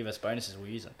 you're going to give us bonuses, we'll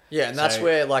use them. Yeah, and that's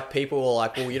where like people are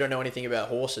like, well, you don't know anything about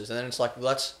horses. And then it's like, well,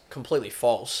 that's completely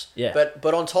false. Yeah.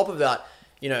 But on top of that,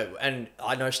 and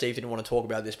I know Steve didn't want to talk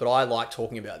about this, but I like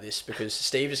talking about this because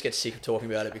Steve just gets sick of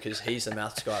talking about it because he's the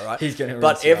maths guy, right? He's going to.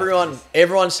 But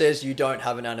everyone says you don't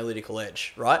have an analytical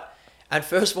edge, right? And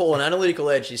first of all, an analytical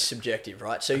edge is subjective,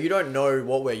 right? So you don't know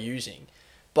what we're using.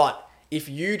 But if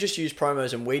you just use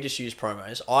promos and we just use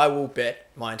promos, I will bet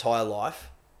my entire life,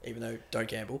 even though don't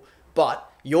gamble,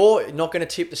 but you're not going to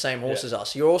tip the same horse as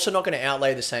us. You're also not going to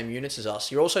outlay the same units as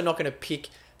us. You're also not going to pick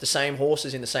the same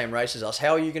horses in the same race as us. How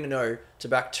are you going to know to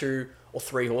back 2 or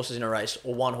 3 horses in a race,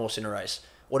 or 1 horse in a race,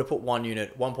 or to put 1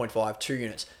 unit, 1.5, 2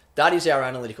 units? That is our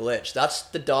analytical edge. That's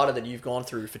the data that you've gone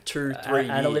through for 2-3 years.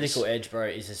 Analytical edge, bro,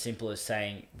 is as simple as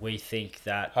saying we think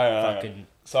that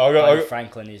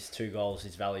Franklin is 2 goals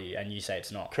his value, and you say it's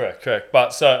not. Correct. But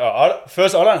so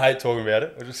first, I don't hate talking about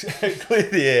it. I'll just clear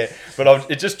the air.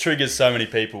 But it just triggers so many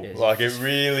people. Like it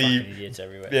really, idiots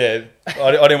everywhere. Yeah,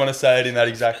 I didn't want to say it in that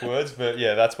exact words, but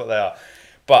yeah, that's what they are.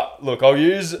 But look, I'll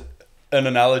use an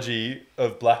analogy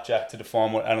of blackjack to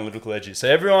define what analytical edge is. So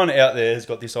everyone out there has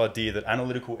got this idea that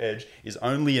analytical edge is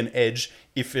only an edge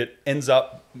if it ends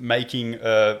up making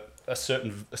a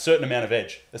certain amount of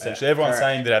edge. Essentially, everyone's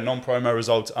saying that our non-promo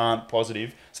results aren't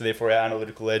positive, so therefore our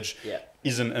analytical edge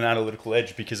isn't an analytical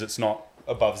edge because it's not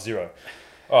above 0.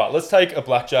 All right, let's take a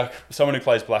blackjack. Someone who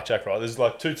plays blackjack, right? There's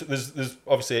like there's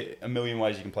obviously a million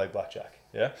ways you can play blackjack.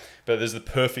 Yeah, but there's the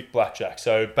perfect blackjack.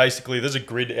 So basically, there's a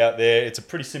grid out there. It's a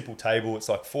pretty simple table. It's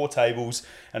like 4 tables,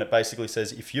 and it basically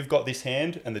says if you've got this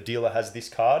hand and the dealer has this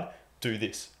card, do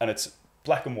this, and it's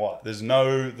black and white. There's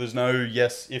no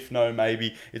yes, if, no,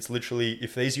 maybe. It's literally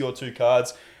if these are your 2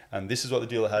 cards and this is what the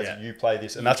dealer has. Yeah. You play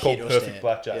this, and You that's called hit or perfect stand.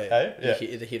 blackjack. Yeah. Hey, You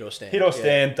hit the hit or stand. hit or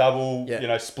stand, double,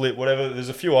 Yeah. Split, whatever. There's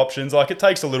a few options. Like, it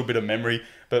takes a little bit of memory,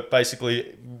 but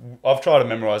basically, I've tried to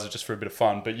memorize it just for a bit of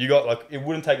fun. But you got like, it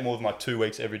wouldn't take more than like 2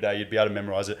 weeks every day. You'd be able to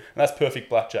memorize it, and that's perfect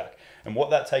blackjack. And what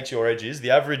that takes your edge is the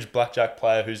average blackjack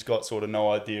player who's got sort of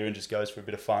no idea and just goes for a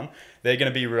bit of fun. They're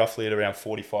going to be roughly at around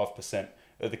 45%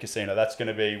 of the casino. That's going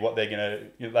to be what they're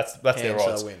going to. That's their Hands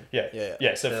odds. they'll win.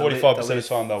 Yeah. So They'll 45% of lose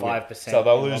the time they'll win. 5% So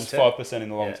they'll in the lose long term. 5% in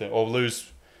the long term, or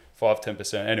lose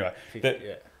 5-10%. Anyway,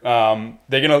 Yeah.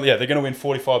 they're gonna win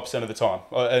 45% of the time,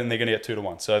 and they're gonna get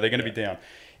 2-1. So they're gonna be down.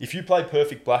 If you play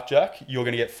perfect blackjack, you're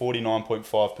gonna get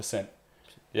 49.5%.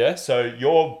 Yeah, so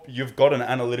you've got an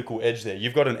analytical edge there.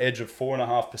 You've got an edge of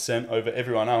 4.5% over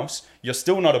everyone else. You're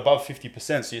still not above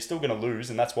 50%, so you're still going to lose,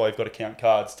 and that's why you've got to count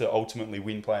cards to ultimately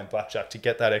win playing blackjack to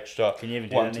get that extra. Can you even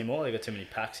do that anymore? They got too many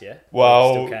packs, yeah.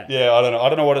 Well, Still can. yeah, I don't know. I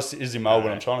don't know what it is in Melbourne.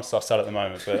 No. I'm trying to suss that at the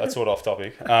moment, but that's sort of off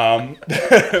topic. I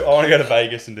want to go to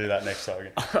Vegas and do that next time.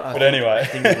 But anyway, I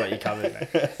think we've got you covered,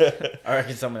 mate. I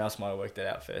reckon someone else might have worked that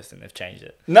out first, and they've changed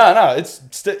it. no, it's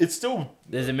still.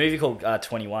 There's a movie called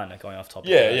 21, going off topic.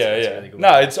 Yeah. That's a really good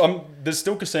No, one. there's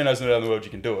still casinos around the world you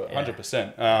can do it, Yeah.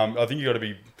 100%. I think you got to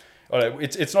be.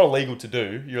 It's not illegal to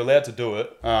do. You're allowed to do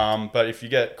it. But if you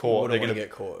get caught, they're gonna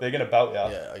get caught. They're gonna belt you. Yeah,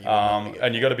 you wouldn't want to get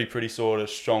And you got to be pretty sort of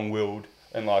strong-willed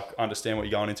and like understand what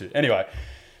you're going into. Anyway,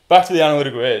 back to the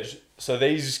analytical edge. So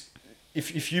these.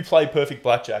 If you play perfect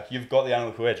blackjack, you've got the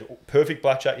analytical edge. Perfect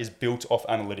blackjack is built off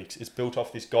analytics. It's built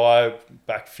off this guy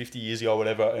back 50 years ago or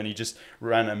whatever, and he just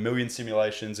ran a million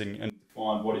simulations and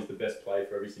find what is the best play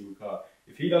for every single card.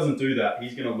 If he doesn't do that,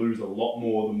 he's going to lose a lot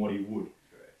more than what he would.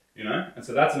 You know? And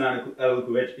so that's an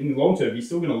analytical edge. In the long term, he's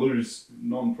still going to lose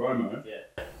non-promo.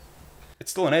 Yeah.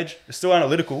 It's still an edge. It's still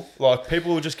analytical. Like,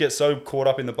 people will just get so caught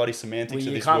up in the bloody semantics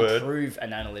of this word. You can't prove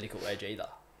an analytical edge either.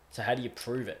 So how do you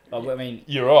prove it? I mean,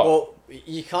 You're right. Well,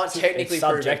 you can't technically it's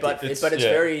prove it, but subjective. it's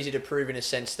very easy to prove in a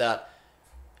sense that,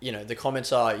 the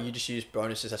comments are, you just use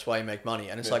bonuses, that's why you make money.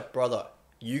 And it's like, brother,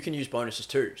 you can use bonuses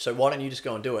too. So why don't you just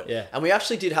go and do it? Yeah. And we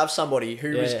actually did have somebody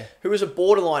who was a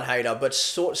borderline hater, but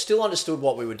still understood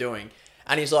what we were doing.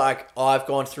 And he's like, I've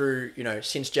gone through,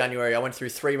 since January, I went through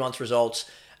 3 months results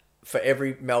for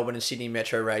every Melbourne and Sydney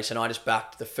metro race, and I just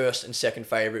backed the first and second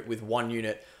favourite with 1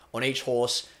 unit on each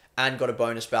horse and got a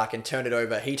bonus back and turned it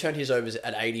over. He turned his overs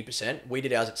at 80%. We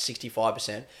did ours at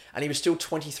 65%. And he was still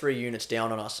 23 units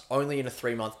down on us, only in a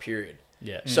 3-month period.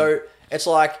 Yeah. So it's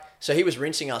like, so he was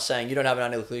rinsing us saying, you don't have an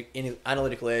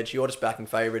analytical edge, you're just backing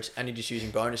favourites and you're just using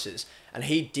bonuses. And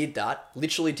he did that,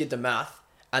 literally did the math,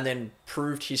 and then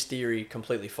proved his theory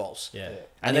completely false. yeah.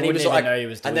 And then he was even like, know he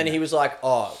was doing and then that. he was like,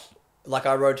 oh, like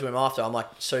I wrote to him after, I'm like,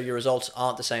 so your results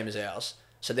aren't the same as ours.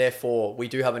 So therefore, we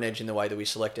do have an edge in the way that we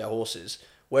select our horses.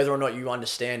 Whether or not you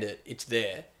understand it, it's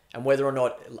there. And whether or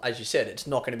not, as you said, it's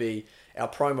not going to be our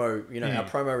promo, our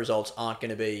promo results aren't going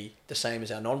to be the same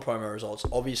as our non-promo results,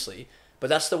 obviously. But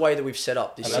that's the way that we've set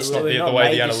up this And that's system. not the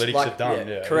way the analytics are done.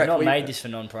 Yeah. correct. We're not We- made this for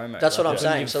non-promo. That's what I'm we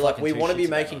saying. give So, like, fucking we two want to be shits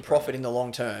about making non-promo. profit in the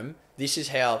long term. This is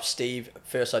how Steve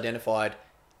first identified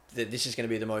that this is going to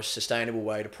be the most sustainable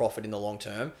way to profit in the long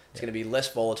term. It's going to be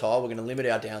less volatile. We're going to limit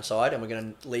our downside and we're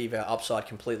going to leave our upside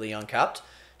completely uncapped.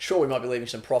 Sure, we might be leaving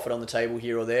some profit on the table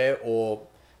here or there, or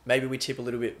maybe we tip a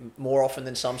little bit more often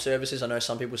than some services. I know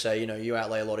some people say, you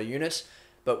outlay a lot of units,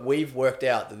 but we've worked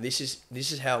out that this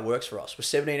is how it works for us. We're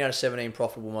 17 out of 17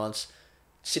 profitable months,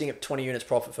 sitting at 20 units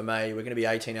profit for May. We're going to be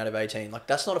 18 out of 18. Like,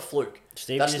 that's not a fluke.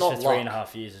 Steve That's did this not for luck.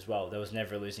 3.5 years as well. There was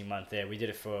never a losing month there. We did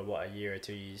it for, a year or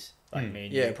 2 years? Me and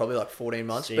Yeah, you. probably like 14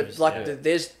 months. Steve But was- like, yeah.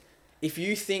 there's, if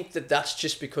you think that that's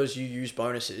just because you use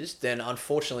bonuses, then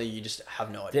unfortunately you just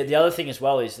have no idea. The other thing as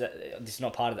well is that this is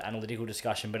not part of the analytical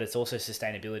discussion, but it's also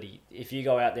sustainability. If you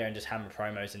go out there and just hammer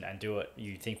promos and do it,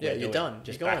 you think Yeah, we're you're doing done.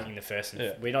 just You're gone. backing the first.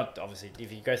 Yeah. We're not, obviously,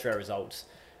 if you go through our results,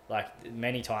 like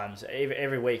many times,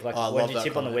 every week, like I when love you that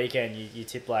tip on the comment. weekend, you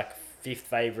tip like 5th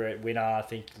favourite winner. I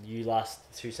think you last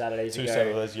 2 Saturdays Two ago.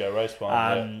 Saturdays ago, race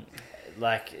one.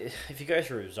 Like, if you go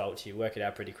through results, you work it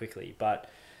out pretty quickly. But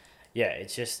yeah,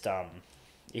 it's just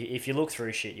if you look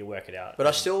through shit, you work it out. But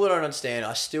I still don't understand.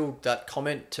 That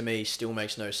comment to me still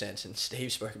makes no sense. And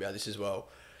Steve spoke about this as well.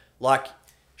 Like,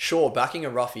 sure, backing a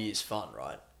roughie is fun,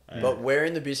 right? But we're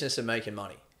in the business of making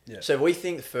money. Yeah. So if we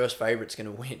think the first favourite's going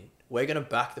to win, we're going to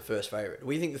back the first favourite.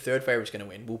 We think the third favourite's going to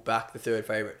win, we'll back the third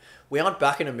favourite. We aren't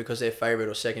backing them because they're favourite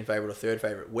or second favourite or third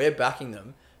favourite. We're backing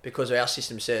them because our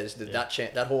system says that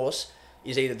that horse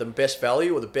is either the best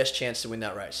value or the best chance to win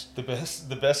that race. The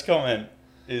best comment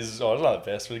is, it's not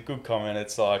the best, but a good comment.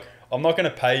 It's like, I'm not going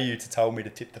to pay you to tell me to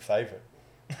tip the favourite.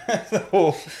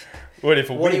 Well, what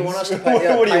if it What do you wins? want us to pay?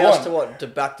 Yeah, What do you pay us want? to what? To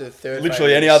back to the third.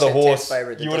 Literally favourite, any other 10th horse,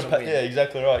 favourite that you would have doesn't paid. win. Yeah,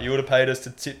 exactly right. You would have paid us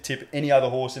to tip any other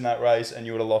horse in that race, and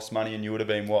you would have lost money, and you would have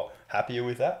been what, happier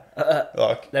with that?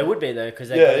 Like They would be though, because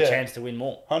they Yeah, got a yeah. chance to win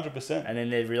more, 100%. and then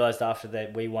they realised after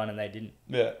that we won and they didn't.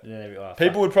 Yeah, And then they, oh,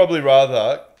 people would probably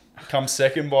rather come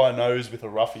second by a nose with a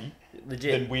roughie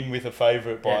legit. than win with a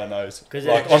favourite by Yeah. a nose. 'Cause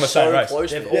Like they're on the just same so race.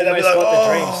 close. They've to Yeah, they'd almost be like, got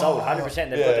the dream "Oh." sold, 100%.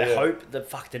 They've Yeah, got their yeah. hope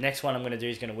that the next one I'm going to do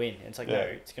is going to win. It's like, no, Yeah.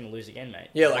 it's going to lose again, mate.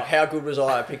 Yeah, like how good was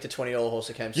I? I picked a $20 horse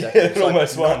that came second. Yeah, It's it like,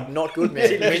 almost not, won. Not good, man.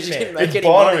 Didn't You win, just man. didn't make It's any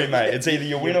binary, money. mate. It's either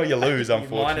you win or you lose, You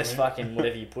unfortunately. minus fucking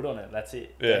whatever you put on it. That's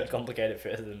it. Yeah. Don't complicate it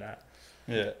further than that.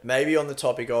 Yeah. Maybe on the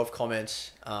topic of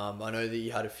comments, I know that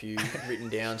you had a few written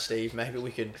down, Steve. Maybe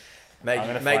we could I'm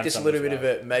gonna make find this a some little as bit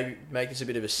of well. a make this a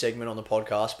bit of a segment on the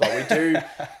podcast. But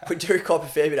we do cop a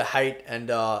fair bit of hate, and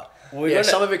We got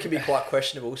some of it can be quite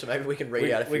questionable. So maybe we can read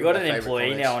out a few. We got of an our favourite employee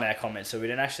comments, now on our comments, so we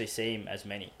don't actually see him as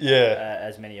many. Yeah.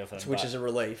 As many of them. which but- is a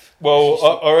relief.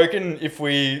 Well, I reckon if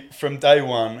we, from day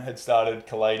one, had started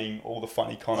collating all the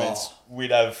funny comments,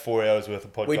 we'd have 4 hours worth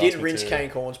of podcast We did rinse material. Kane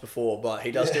Corns before, but he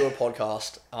does do a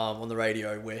podcast on the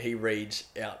radio where he reads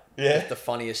out Yeah. the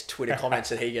funniest Twitter comments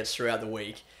that he gets throughout the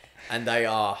week, and they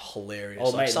are hilarious.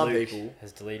 Old Like mate some Luke people.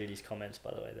 has deleted his comments,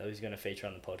 by the way. Though he's going to feature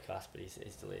on the podcast, but he's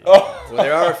deleted. Oh, Well,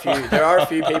 there are a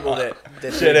few people that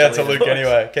shout out to delete Luke it.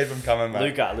 anyway. Keep them coming,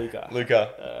 mate.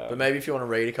 Luca. But maybe if you want to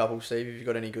read a couple, Steve, if you've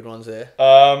got any good ones there. We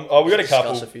got a Discuss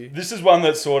couple. a few. This is one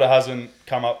that sort of hasn't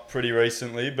come up pretty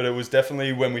recently, but it was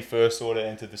definitely when we first sort of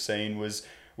entered the scene. Was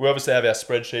we obviously have our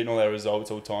spreadsheet and all our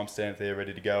results all timestamped there,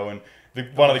 ready to go. And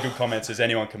one of the good comments is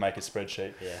anyone can make a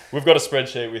spreadsheet. Yeah. We've got a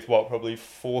spreadsheet with probably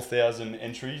 4,000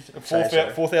 entries, Say so.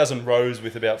 4,000 rows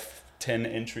with about 10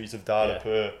 entries of data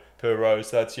Yeah. per row.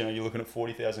 So that's, you're looking at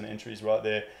 40,000 entries right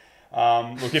there.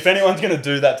 Look, if anyone's going to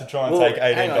do that to try and take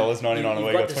 $18.99 a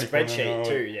week or You've got the $24.99 spreadsheet a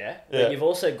too, week. yeah? Yeah. But you've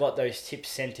also got those tips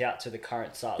sent out to the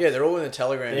current subs. Yeah, they're all in the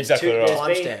Telegram. Exactly right.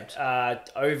 There's been Timestamped.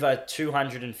 over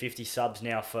 250 subs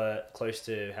now for close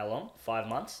to how long? 5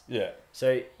 months. Yeah.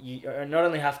 So you not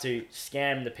only have to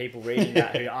scam the people reading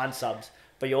that who aren't subs,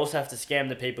 but you also have to scam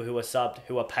the people who are subbed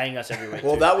who are paying us every week.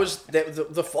 Well, too. that was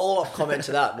the follow up comment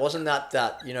to that. Wasn't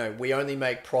that we only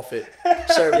make profit.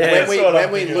 So that's what when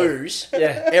I'm we thinking of. lose,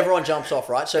 Yeah. everyone jumps off,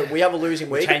 right? So we have a losing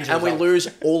week change the and we results. lose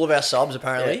all of our subs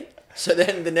apparently. Yeah. So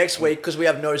then the next week, because we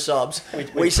have no subs, we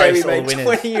we say we post all the made winners.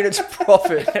 20 units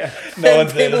profit. No Then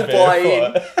one's there to people buy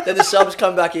verify in. Then the subs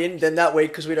come back in. Then that week,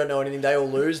 because we don't know anything, they all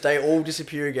lose. They all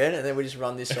disappear again, and then we just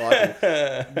run this cycle.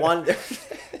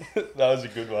 That was a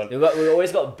good one. We've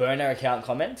always got burner account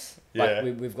comments. Yeah.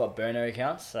 Like we've got burner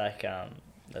accounts. Like that's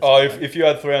Oh, fine. if you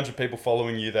had 300 people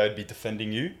following you, they'd be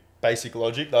defending you. Basic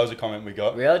logic. That was a comment we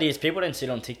got. Reality is people don't sit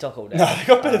on TikTok all day. No, they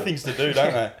got better things to do,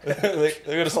 don't they?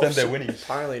 They got to spend their winnings.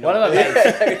 Apparently One not.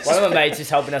 of my mates is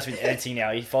helping us with editing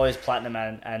now. He follows Platinum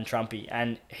and Trumpy,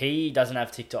 and he doesn't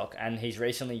have TikTok. And he's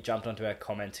recently jumped onto our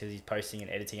comments because he's posting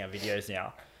and editing our videos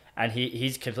now. And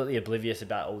he's completely oblivious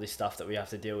about all this stuff that we have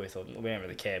to deal with, or we don't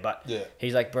really care. But Yeah.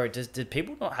 he's like, bro, did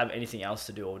people not have anything else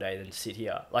to do all day than sit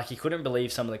here? Like, he couldn't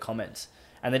believe some of the comments.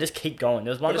 And they just keep going.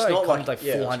 There was one But guy it's who not commented like,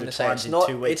 like 400 it's not, times in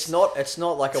 2 weeks. It's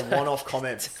not like a one-off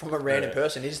comment from a random Yeah.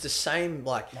 person. It's the same.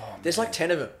 Like there's like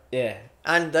 10 of them, Yeah.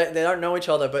 and they don't know each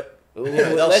other. But They'll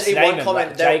they'll see one him, comment.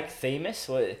 like they'll- Jake Themis,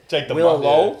 what? Jake the Willow Mutt,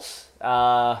 Lols.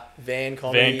 Van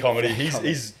comedy. Van comedy.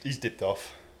 He's dipped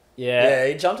off. Yeah,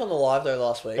 he jumped on the live though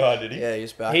last week. Oh, did he? Yeah,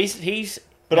 he's back. He's.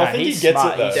 But I think he's he gets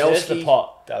smart. it, though. He stirs the Delsky.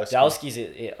 pot. Delsky. Delsky's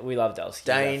it. Yeah, we love Delsky.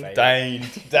 Dane. He's our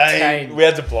favourite. Dane. Dane. We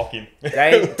had to block him. Dane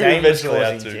was eventually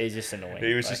had causing. to. He's just annoying.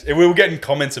 He was Like, just. We were getting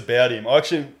comments about him.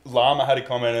 Actually, Llama had a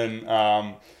comment,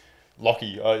 and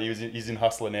Lockie, he's in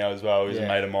Hustler now as well. He's a Yeah.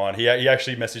 mate of mine. He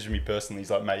actually messaged me personally.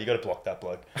 He's like, mate, you got to block that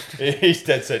bloke. He's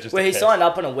dead set. Just well, a he pest. signed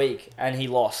up in a week and he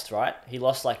lost. Right, he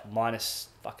lost like minus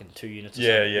fucking 2 units. Or Yeah,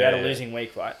 something. He yeah, had a yeah. losing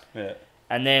week, right? Yeah.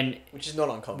 And then which is not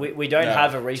uncommon. we don't No,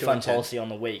 have a 2 refund and 10. policy on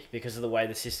the week because of the way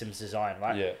the system's designed,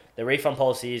 right? Yeah. The refund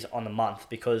policy is on the month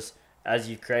because as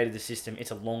you've created the system,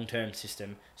 it's a long-term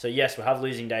system. So yes, we'll have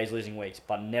losing days, losing weeks,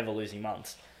 but never losing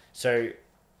months. So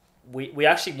we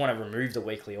actually want to remove the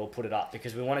weekly or put it up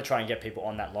because we want to try and get people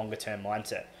on that longer-term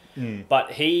mindset.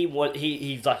 But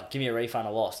he's like, give me a refund,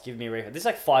 I lost. Give me a refund. This is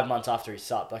like 5 months after he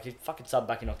subbed. Like he fucking subbed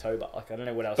back in October. Like I don't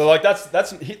know what else. But like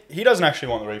that's he doesn't actually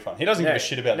want the refund. He doesn't give a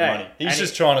shit about the money. He's And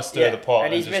just trying to stir the pot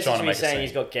And and he's just trying messaged to me make a saying scene.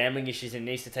 he's got gambling issues and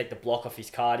needs to take the block off his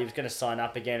card. He was going to sign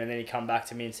up again, and then he come back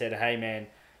to me and said, "Hey man,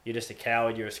 you're just a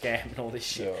coward. You're a scam and all this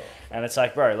shit." Yeah. And it's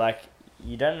like, bro, like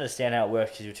you don't understand how it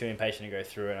works because you're too impatient to go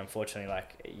through it. Unfortunately,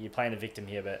 like you're playing the victim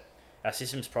here, but our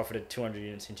system's profited 200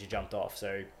 units since you jumped off.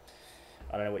 So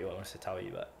I don't know what you want us to tell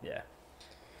you, but yeah.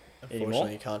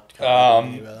 Unfortunately, you can't do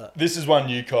anything about that. This is one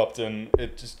you copped, and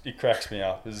it cracks me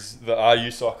up. Is the Are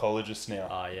You Psychologists now?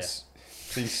 Oh, yeah.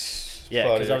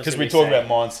 Because we talk about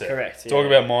mindset. Correct. Talk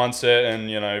about mindset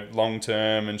and, long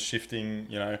term and shifting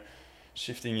your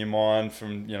mind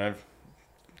from,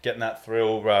 getting that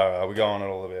thrill. We're going on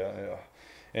all about. Yeah.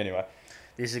 Anyway.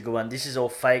 This is a good one. This is all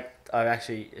fake. I've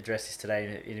actually addressed this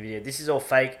today in a video. This is all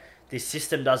fake. This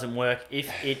system doesn't work.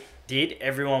 If it did,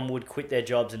 everyone would quit their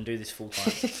jobs and do this full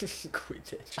time. Quit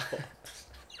their job.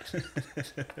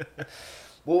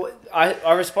 Well,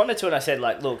 I responded to it and I said,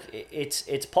 look,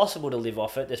 it's possible to live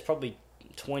off it. There's probably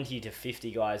 20 to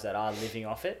 50 guys that are living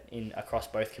off it across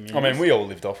both communities. I mean, we all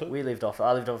lived off it. We lived off it.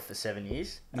 I lived off it for 7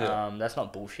 years. Yeah. That's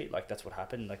not bullshit. That's what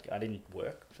happened. I didn't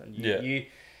work. So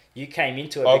you came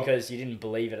into it because you didn't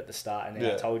believe it at the start, and then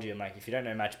I told you, if you don't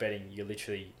know match betting, you're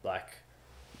literally I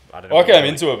don't know. I came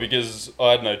into it because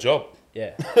I had no job.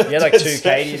 Yeah. You had 2K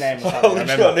to your name or something.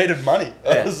 I needed money.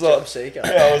 I was job seeker.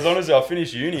 I was honestly, I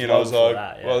finished uni and I was like,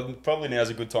 that, well, probably now's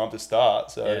a good time to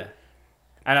start. So. Yeah.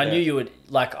 And I knew you would,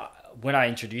 when I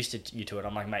introduced you to it,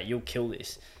 I'm like, mate, you'll kill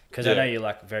this. Because I know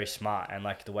you're very smart and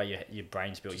the way your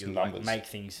brain's built, you make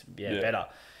things better.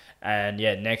 And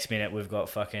next minute we've got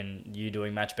fucking you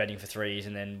doing match betting for 3 years,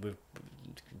 and then we're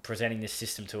presenting this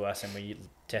system to us, and we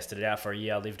tested it out for a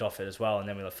year. I lived off it as well, and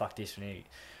then we're like, fuck this. We need,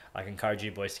 encourage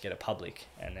you boys to get it public,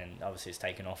 and then obviously it's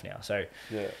taken off now. So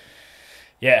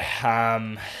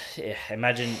imagine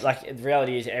the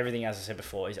reality is everything, as I said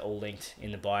before, is all linked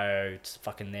in the bio. It's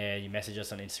fucking there. You message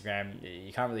us on Instagram.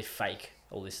 You can't really fake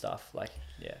all this stuff.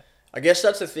 I guess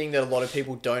that's the thing that a lot of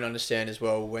people don't understand as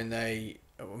well when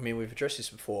we've addressed this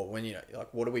before, when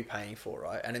what are we paying for,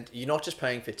 right? And you're not just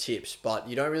paying for tips, but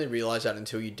you don't really realize that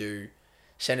until you do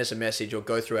send us a message or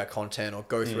go through our content or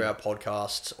go through our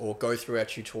podcasts or go through our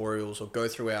tutorials or go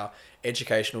through our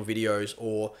educational videos,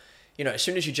 or, as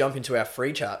soon as you jump into our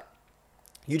free chat,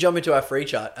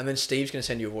 and then Steve's going to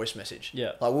send you a voice message.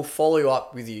 Yeah. We'll follow you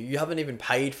up with you. You haven't even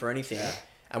paid for anything. Yeah.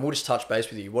 And we'll just touch base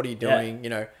with you. What are you doing?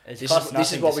 This is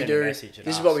what we do. This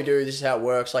is what we do. This is how it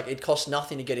works. It costs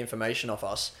nothing to get information off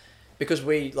us, because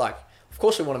we of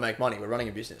course we want to make money. We're running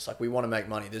a business. We want to make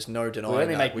money. There's no denying that. We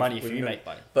only make money if you make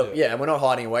money. But and we're not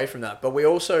hiding away from that. But we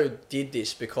also did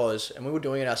this because, and we were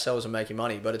doing it ourselves and making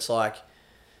money. But it's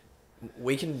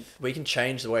we can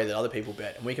change the way that other people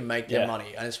bet, and we can make them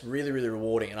money, and it's really, really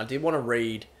rewarding. And I did want to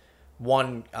read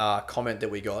one comment that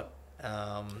we got.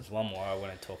 There's one more I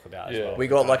want to talk about as well.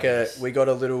 We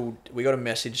got a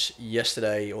message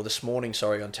yesterday or this morning,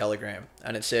 on Telegram,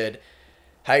 and it said,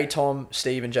 "Hey Tom,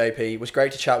 Steve and JP, it was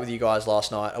great to chat with you guys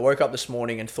last night. I woke up this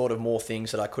morning and thought of more things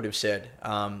that I could have said.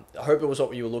 I hope it was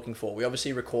what you were looking for. We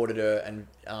obviously recorded her and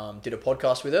did a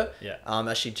podcast with her.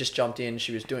 As she just jumped in,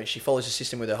 she follows the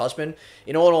system with her husband.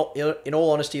 In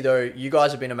all honesty though, you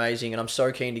guys have been amazing, and I'm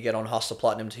so keen to get on Hustler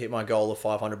Platinum to hit my goal of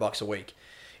 $500 a week.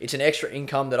 It's an extra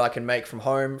income that I can make from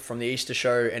home, from the Easter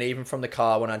show, and even from the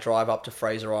car when I drive up to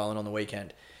Fraser Island on the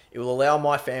weekend. It will allow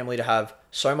my family to have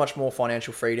so much more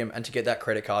financial freedom and to get that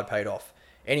credit card paid off.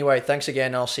 Anyway, thanks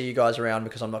again. I'll see you guys around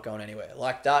because I'm not going anywhere."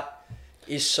 That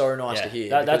is so nice to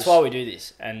hear. That's why we do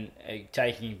this. And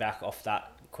taking back off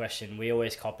that question, we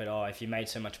always cop it. If you made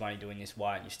so much money doing this,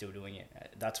 why aren't you still doing it?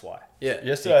 That's why. Yeah.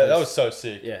 Yesterday, that was so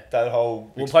sick. Yeah. That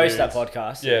whole We'll post that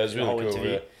podcast. Yeah, it was really cool.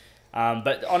 Interview.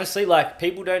 But honestly,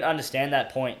 people don't understand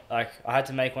that point. I had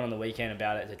to make one on the weekend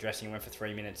about it. The dressing room for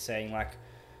 3 minutes, saying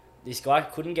this guy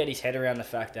couldn't get his head around the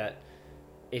fact that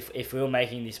if we were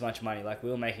making this much money, we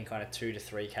were making kind of 2 to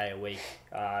 3K a week.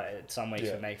 Some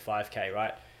weeks we make 5K,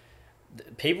 right?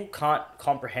 People can't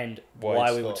comprehend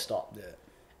why we would stop. Yeah.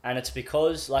 And it's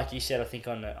because, like you said, I think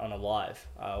on a live,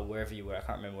 wherever you were, I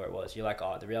can't remember where it was. You're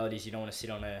the reality is you don't want to sit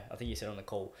I think you said on the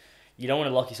call, you don't want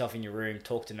to lock yourself in your room,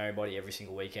 talk to nobody every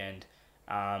single weekend,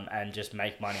 and just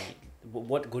make money.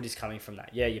 What good is coming from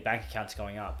that? Yeah, your bank account's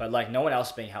going up, but no one else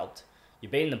is being helped.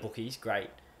 You're beating the bookies, great.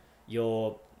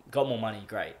 You're got more money,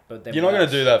 great. But you're not going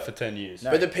to do that for 10 years.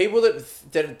 No. But the people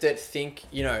that think,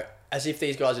 as if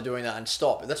these guys are doing that and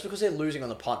stop, that's because they're losing on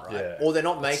the punt, right? Yeah. Or they're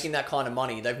not making that kind of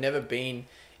money. They've never been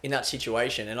in that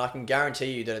situation, and I can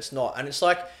guarantee you that it's not. And it's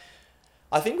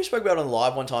I think we spoke about it on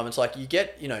live one time. It's you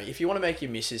get, if you want to make your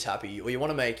missus happy, or you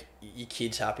want to make your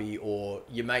kids happy, or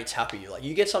your mates happy,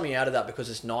 you get something out of that because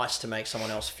it's nice to make someone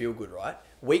else feel good, right?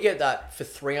 We get that for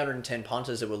 310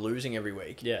 punters that we're losing every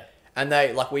week. Yeah. And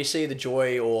they, we see the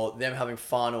joy, or them having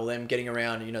fun, or them getting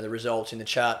around, the results in the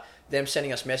chat, them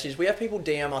sending us messages. We have people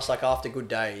DM us, after good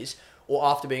days, or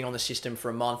after being on the system for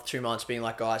a month, 2 months, being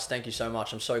like, guys, thank you so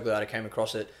much. I'm so glad I came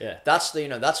across it. Yeah. That's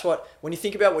that's what, when you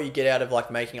think about what you get out of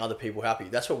like making other people happy,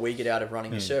 that's what we get out of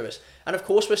running this service. And of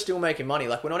course, we're still making money.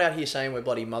 Like, we're not out here saying we're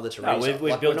bloody Mother Teresa. No, we've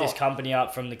like, built this company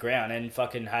up from the ground and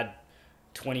fucking had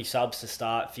 20 subs to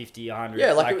start, 50, 100.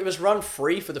 Yeah, like it was run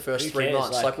free for the first 3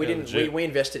 months. Like we didn't, we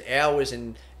invested hours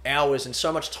and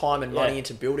so much time and money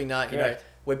into building that. You know,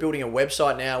 we're building a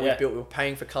website now. We're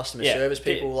paying for customer service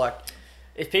people. Like,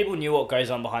 if people knew what goes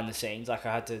on behind the scenes, like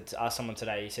I had to ask someone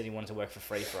today, he said he wanted to work for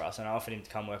free for us, and I offered him to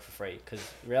come work for free, because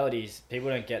the reality is people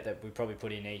don't get that we probably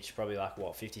put in each, probably like,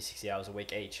 50, 60 hours a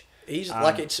week each.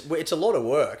 Like it's a lot of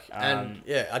work, and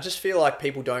I just feel like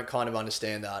people don't kind of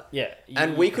understand that. Yeah.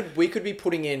 And we could be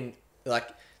putting in, like,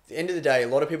 at the end of the day, a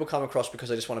lot of people come across because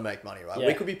they just want to make money, right? Yeah.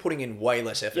 We could be putting in way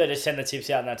less effort. Yeah, just send the tips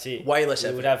out and that's it. Way less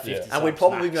effort. We would have 50 and we'd subs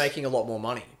probably be max. making a lot more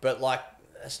money, but like,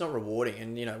 that's not rewarding.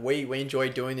 And you know, we enjoy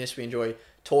doing this. We enjoy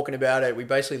talking about it. We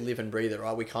basically live and breathe it,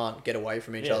 right? We can't get away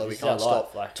from each other. We can't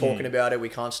stop talking about it. We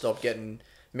can't stop getting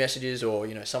messages, or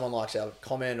you know, someone likes our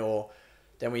comment, or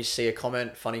then we see a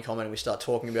funny comment, and we start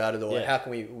talking about it, or how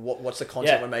can we? What's the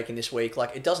content we're making this week?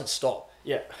 Like, it doesn't stop.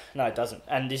 Yeah, no, it doesn't.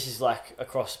 And this is like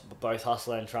across both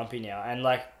Hustler and Trumpy now. And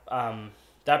like,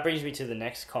 that brings me to the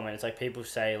next comment. It's like people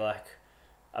say like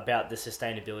about the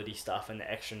sustainability stuff and the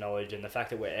extra knowledge and the fact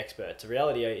that we're experts. The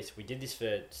reality is we did this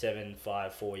for 7,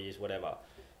 5, 4 years, whatever.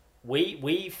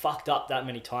 We fucked up that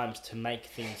many times to make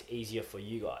things easier for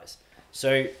you guys.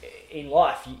 So in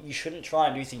life, you shouldn't try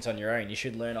and do things on your own. You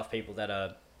should learn off people that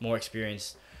are more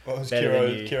experienced. What was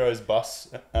Kiro's bus?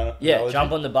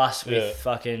 Jump on the bus with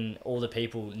fucking all the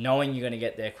people, knowing you're going to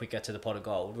get there quicker to the pot of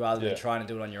gold rather than trying to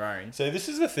do it on your own. So this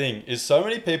is the thing, is so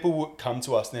many people come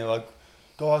to us and they're like,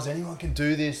 guys, anyone can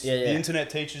do this. The internet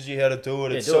teaches you how to do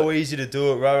it. It's so easy to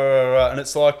do it. Rah, rah, rah, rah. And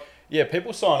it's like, yeah,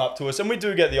 people sign up to us, and we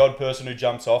do get the odd person who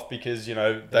jumps off because, you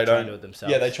know, they don't do it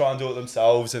themselves. Yeah, they try and do it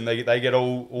themselves, and they get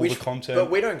all the content. But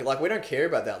we don't care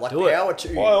about that. Like, power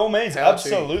to, by all means,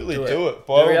 absolutely do it.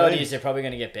 The reality is they're probably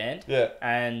going to get banned. Yeah.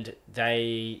 And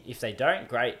if they don't,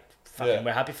 great. Fucking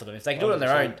we're happy for them. If they can do it on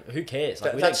their own, who cares?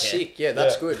 Like, that's sick. Yeah,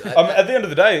 that's good. At the end of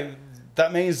the day,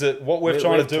 that means that what we're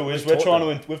trying to do is we're trying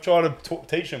to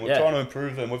teach them. We're trying to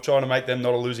improve them. We're trying to make them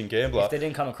not a losing gambler. If they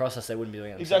didn't come across us, they wouldn't be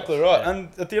doing it themselves. Exactly right. And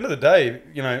at the end of the day,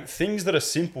 you know, things that are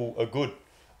simple are good.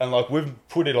 And like we've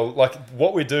put it, like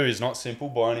what we do is not simple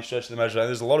by any stretch of the imagination.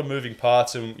 There's a lot of moving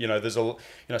parts, and you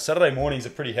know, Saturday mornings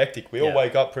are pretty hectic. We all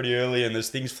wake up pretty early, and there's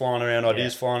things flying around,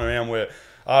 ideas flying around. We're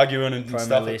arguing and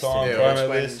stuff at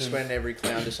times. It's when every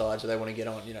clown decides that they want to get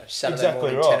on, you know, Saturday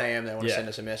morning, 10 a.m, they want to send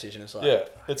us a message, and it's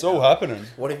like... it's all happening.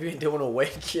 What have you been doing all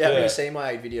week? You haven't seen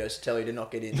my 8 videos to tell you to not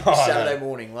get in. Saturday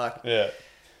morning, like...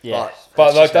 But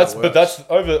that's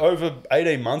over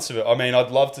 18 months of it. I mean, I'd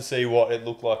love to see what it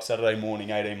looked like Saturday morning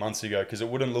 18 months ago, because it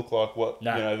wouldn't look like what you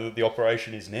know the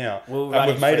operation is now. And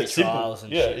we've made it simple.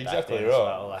 And exactly right.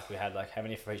 Well. Like we had how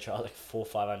many free trials? Like 400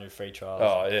 or 500 free trials.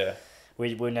 Oh yeah.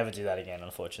 We'll never do that again,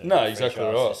 unfortunately. No, exactly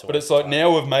right. But it's like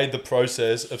now we've made the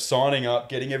process of signing up,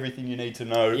 getting everything you need to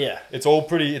know. Yeah. It's all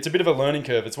it's a bit of a learning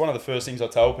curve. It's one of the first things I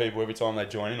tell people every time they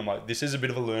join in. I'm like, this is a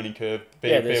bit of a learning curve.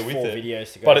 Bear with 4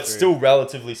 videos to go But it's still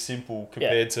relatively simple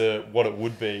compared to what it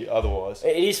would be otherwise.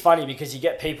 It is funny because you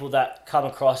get people that come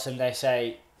across and they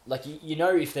say, like, you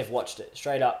know if they've watched it,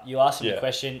 straight up. You ask them the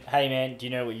question, hey man, do you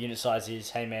know what unit size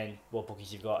is? Hey man, what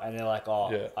bookies you've got? And they're like,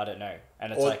 I don't know.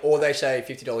 And it's or they say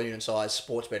 $50 unit size,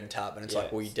 sports bet and tab, and it's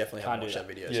like, well, you definitely haven't watched that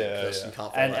video. Because you can't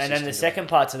follow and then the second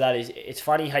part to that is, it's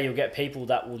funny how you'll get people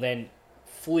that will then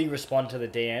fully respond to the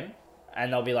DM,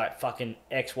 and they'll be like, fucking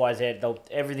X, Y, Z.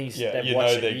 Everything's, they've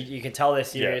watched it. You can tell they're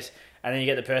serious, and then you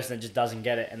get the person that just doesn't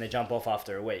get it, and they jump off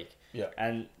after a week. Yeah.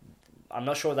 And I'm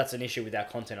not sure that's an issue with our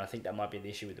content. I think that might be the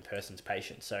issue with the person's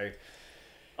patience. So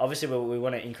obviously we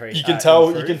want to increase. You can tell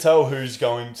who's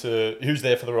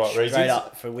there for the right reasons. Straight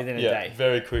up for within a day.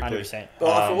 Very quickly. 100%. But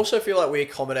I also feel like we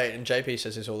accommodate, and JP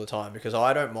says this all the time, because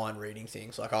I don't mind reading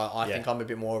things. Like I think I'm a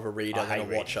bit more of a reader than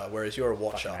a watcher, whereas you're a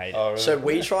watcher. Oh, really? So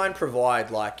we try and provide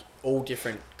like all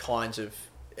different kinds of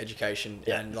education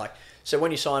and like. So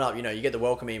when you sign up, you know, you get the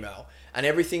welcome email, and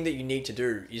everything that you need to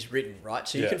do is written, right?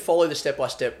 So you can follow the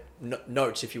step-by-step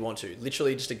notes if you want to.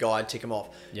 Literally just a guide, tick them off.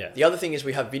 Yeah. The other thing is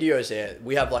we have videos there.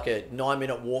 We have like a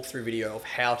 9-minute walkthrough video of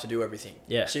how to do everything.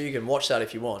 Yeah. So you can watch that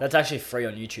if you want. That's actually free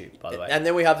on YouTube, by the way. And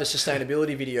then we have the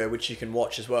sustainability video, which you can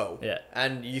watch as well. Yeah.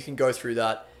 And you can go through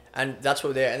that. And that's what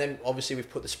we're there. And then obviously we've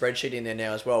put the spreadsheet in there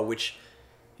now as well, which,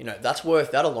 you know,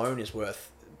 that alone is worth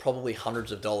probably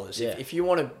hundreds of dollars. Yeah. If you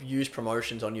want to use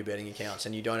promotions on your betting accounts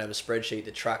and you don't have a spreadsheet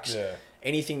that tracks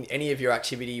any of your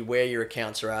activity, where your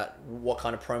accounts are at, what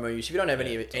kind of promo use. If you don't have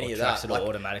any of that, it all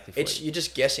automatically for you. You're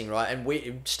just guessing, right?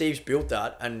 And Steve's built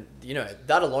that, and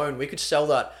that alone, we could sell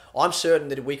that. I'm certain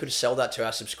that we could sell that to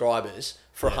our subscribers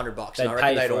for $100, and I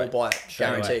reckon they'd all buy it,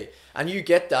 guaranteed. And you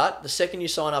get that the second you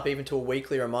sign up, even to a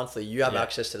weekly or a monthly, you have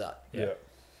access to that. Yeah.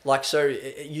 Like, so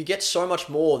you get so much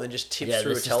more than just tips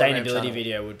through a Telegram channel. The sustainability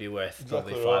video would be worth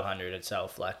probably 500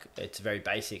 itself. Like, it's very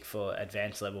basic for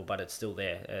advanced level, but it's still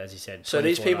there, as you said. So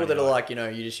these people that are like, you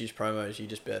just use promos, you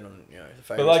just bet on, the favorites.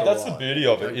 But like, that's the beauty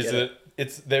of it, is that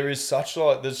there is such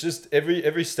like, there's just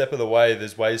every step of the way,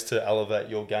 there's ways to elevate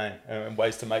your game and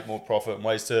ways to make more profit and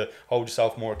ways to hold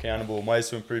yourself more accountable and ways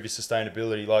to improve your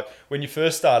sustainability. Like, when you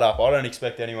first start up, I don't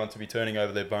expect anyone to be turning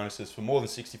over their bonuses for more than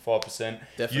 65%,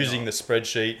 using the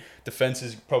spreadsheet. Defense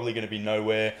is probably going to be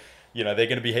nowhere. They're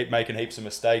going to be making heaps of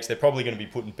mistakes. They're probably going to be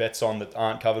putting bets on that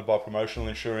aren't covered by promotional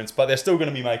insurance, but they're still going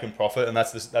to be making profit, and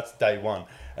that's day one.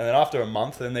 And then after a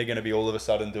month, then they're going to be all of a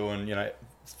sudden doing,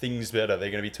 things better. They're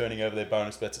going to be turning over their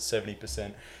bonus bets at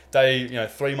 70%.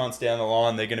 3 months down the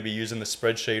line, they're going to be using the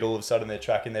spreadsheet. All of a sudden, they're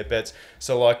tracking their bets.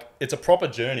 So, like, it's a proper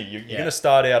journey. You're going to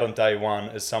start out on day one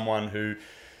as someone who,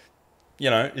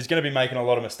 is going to be making a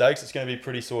lot of mistakes. It's going to be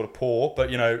pretty sort of poor, but,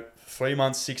 3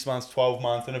 months, 6 months, 12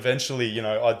 months, and eventually,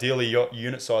 ideally your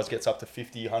unit size gets up to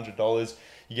 $50, $100.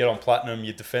 You get on platinum,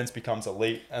 your defense becomes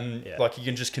elite, and like, you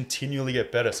can just continually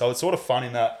get better. So it's sort of fun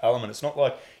in that element. It's not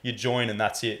like you join and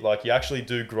that's it. Like, you actually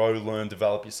do grow, learn,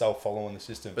 develop yourself following the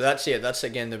system. But that's it. That's,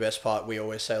 again, the best part. We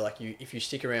always say, like, if you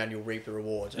stick around, you'll reap the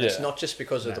rewards. And it's not just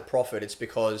because of the profit. It's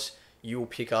because you'll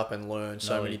pick up and learn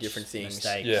so many different things.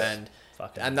 And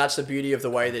that's the beauty of the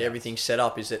way that everything's set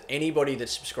up, is that anybody that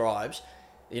subscribes,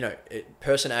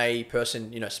 person A,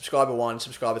 subscriber 1,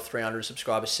 subscriber 300,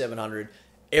 subscriber 700,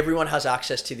 everyone has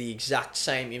access to the exact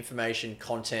same information,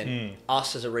 content,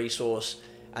 us as a resource,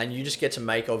 and you just get to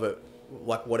make of it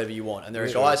like whatever you want. And there are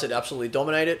guys that absolutely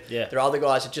dominate it. Yeah. There are other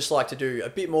guys that just like to do a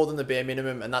bit more than the bare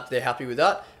minimum, and that they're happy with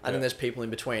that. And then there's people in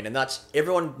between, and that's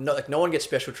everyone. No one gets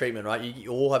special treatment, right?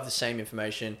 You all have the same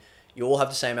information. You all have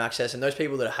the same access, and those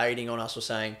people that are hating on us or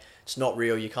saying it's not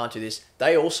real, you can't do this,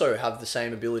 they also have the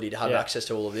same ability to have access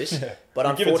to all of this. Yeah. But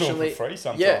unfortunately, give it to them for free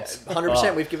sometimes.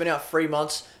 100%. We've given out free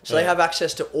months, so they have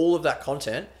access to all of that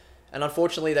content, and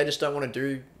unfortunately, they just don't want to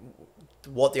do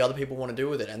what the other people want to do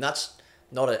with it, and that's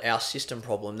not our system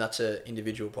problem. That's an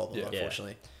individual problem,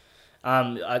 unfortunately.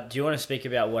 Do you want to speak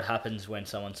about what happens when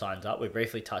someone signs up? We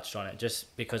briefly touched on it,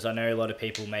 just because I know a lot of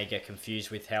people may get confused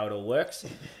with how it all works.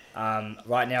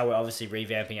 Right now, we're obviously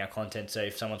revamping our content, so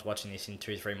if someone's watching this in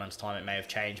 2-3 months' time, it may have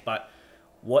changed. But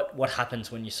what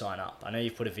happens when you sign up? I know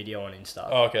you've put a video on Insta.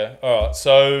 Oh, okay. All right.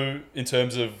 So in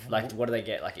terms of... Like, what do they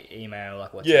get? Like, email?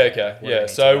 Like, what's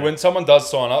So when someone does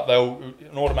sign up,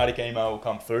 an automatic email will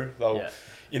come through.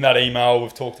 In that email,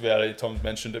 we've talked about it, Tom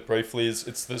mentioned it briefly,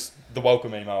 it's the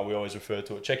welcome email, we always refer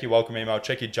to it. Check your welcome email,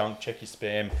 check your junk, check your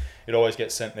spam. It always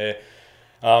gets sent there.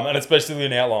 And it's basically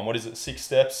an outline. What is it? 6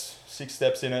 steps? 6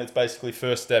 steps in it. It's basically,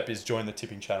 first step is join the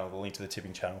tipping channel, the link to the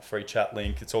tipping channel, free chat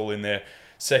link. It's all in there.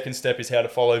 Second step is how to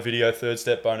follow video. Third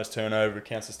step, bonus turnover,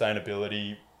 account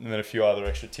sustainability, and then a few other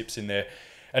extra tips in there.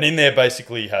 And in there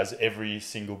basically has every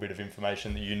single bit of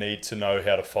information that you need to know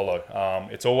how to follow.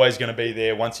 It's always going to be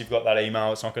there. Once you've got that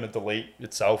email, it's not going to delete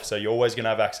itself. So you're always going to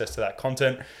have access to that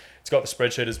content. It's got the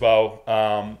spreadsheet as well.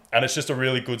 And it's just a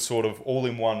really good sort of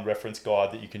all-in-one reference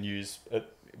guide that you can use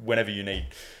whenever you need.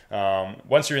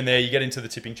 Once you're in there, you get into the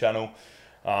tipping channel.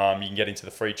 You can get into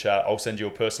the free chat. I'll send you a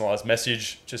personalized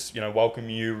message, just, welcome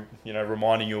you,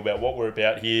 reminding you about what we're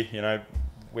about here.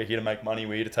 We're here to make money.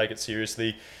 We're here to take it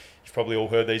seriously. You've probably all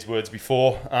heard these words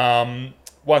before.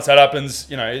 Once that happens,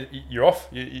 you're off.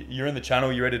 You're in the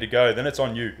channel. You're ready to go. Then it's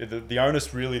on you. The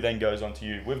onus really then goes on to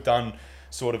you. We've done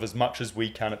sort of as much as we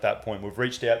can at that point. We've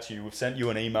reached out to you. We've sent you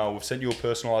an email. We've sent you a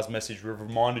personalised message. We've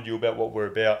reminded you about what we're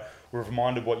about. We've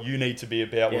reminded what you need to be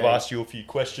about. We've asked you a few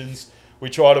questions.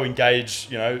 We try to engage,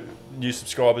 new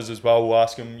subscribers as well. We'll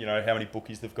ask them, how many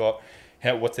bookies they've got,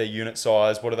 what's their unit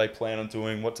size, what do they plan on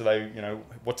doing, what do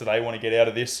they want to get out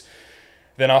of this.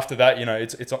 Then after that,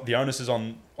 it's the onus is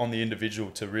on the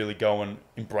individual to really go and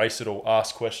embrace it all,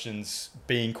 ask questions,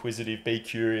 be inquisitive, be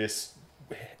curious,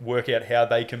 work out how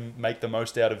they can make the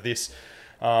most out of this.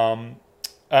 And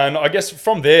I guess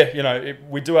from there,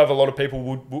 we do have a lot of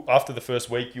people after the first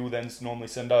week, you will then normally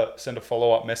send a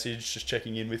follow-up message, just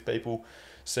checking in with people,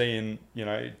 seeing,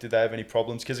 did they have any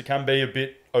problems? Because it can be a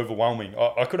bit overwhelming.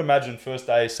 I could imagine first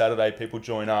day, Saturday, people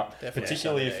join up, Definitely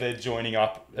particularly if they're joining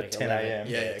up at 10 a.m.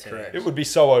 Yeah, correct. It would be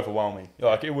so overwhelming.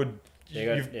 Like, it would...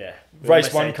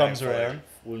 Race one comes around.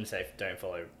 Wouldn't say don't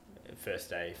follow first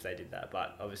day if they did that,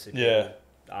 but obviously... Yeah.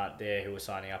 aren't there who are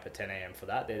signing up at 10 a.m. for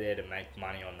that. They're there to make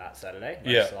money on that Saturday.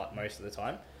 Most of the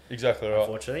time. Exactly right.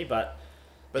 Unfortunately, but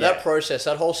that process,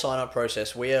 that whole sign up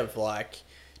process, we have like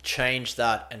changed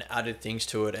that and added things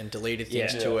to it and deleted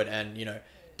things to it, and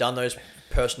done those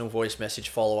personal voice message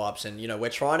follow ups, and we're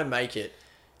trying to make it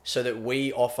so that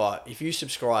we offer, if you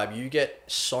subscribe, you get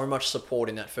so much support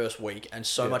in that first week and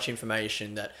so much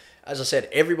information that, as I said,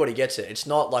 everybody gets it. It's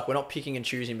not like we're not picking and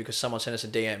choosing because someone sent us a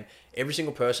DM. Every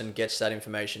single person gets that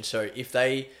information. So if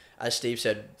they, as Steve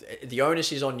said, the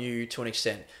onus is on you to an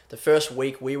extent. The first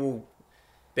week we will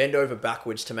bend over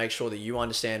backwards to make sure that you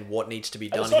understand what needs to be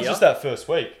done here. It's not just that first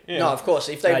week. Yeah. No, of course.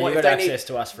 If they want, if they access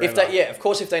to us forever. Of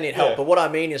course, if they need help. But what I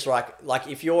mean is like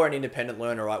if you're an independent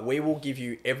learner, right, we will give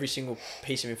you every single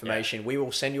piece of information. Yeah. We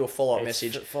will send you a follow-up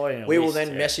message. We will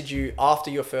then message you after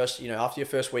your first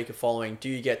week of following. Do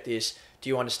you get this? Do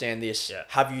you understand this? Yeah.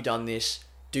 Have you done this?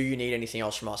 Do you need anything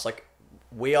else from us? Like,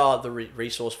 we are the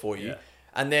resource for you. Yeah.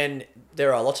 And then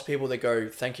there are lots of people that go,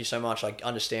 thank you so much, I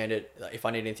understand it. If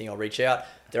I need anything, I'll reach out.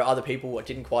 There are other people that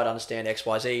didn't quite understand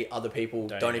XYZ. Other people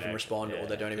don't even respond or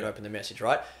they don't even open the message,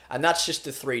 right? And that's just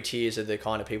the 3 tiers of the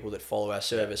kind of people that follow our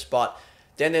service. But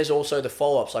then there's also the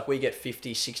follow-ups. Like, we get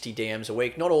 50, 60 DMs a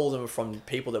week. Not all of them are from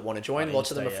people that want to join.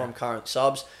 Lots of them are from current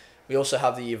subs. We also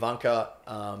have the Ivanka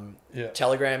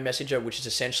Telegram messenger, which is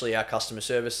essentially our customer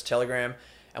service Telegram.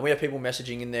 And we have people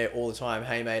messaging in there all the time.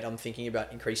 Hey, mate, I'm thinking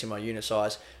about increasing my unit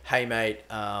size. Hey, mate,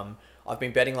 I've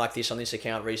been betting like this on this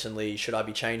account recently. Should I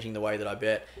be changing the way that I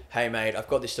bet? Hey, mate, I've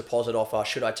got this deposit offer.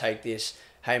 Should I take this?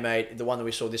 Hey, mate, the one that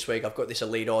we saw this week, I've got this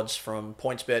elite odds from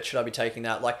PointsBet. Should I be taking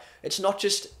that? Like, it's not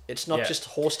just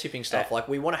horse tipping stuff. Like,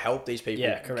 we want to help these people.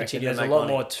 Yeah, correct. And there's a lot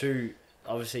more to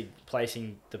obviously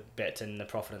placing the bets and the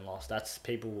profit and loss. That's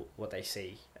people what they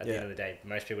see at the end of the day.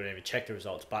 Most people don't even check the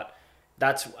results, but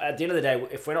that's at the end of the day.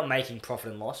 If we're not making profit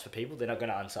and loss for people, they're not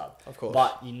going to unsub. Of course.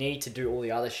 But you need to do all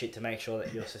the other shit to make sure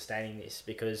that you're sustaining this,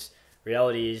 because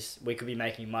reality is we could be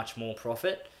making much more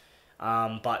profit,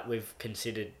 but we've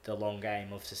considered the long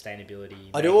game of sustainability.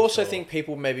 I do also think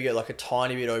people maybe get like a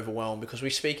tiny bit overwhelmed because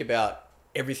we speak about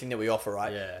everything that we offer,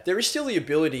 right? Yeah. There is still the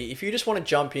ability, if you just want to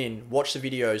jump in, watch the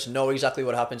videos, know exactly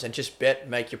what happens, and just bet,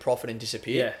 make your profit and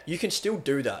disappear, you can still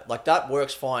do that. Like, that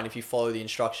works fine if you follow the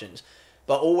instructions.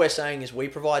 But all we're saying is we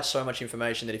provide so much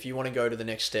information that if you want to go to the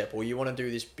next step or you want to do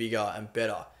this bigger and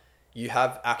better, you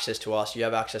have access to us, you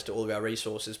have access to all of our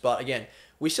resources. But again,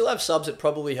 we still have subs that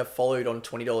probably have followed on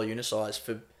 $20 unit size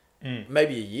for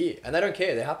maybe a year, and they don't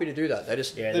care. They're happy to do that. They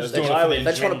just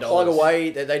want to plug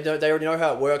away. They already know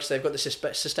how it works. They've got the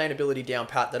sustainability down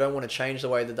pat. They don't want to change the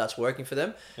way that that's working for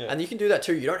them. Yeah. And you can do that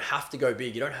too. You don't have to go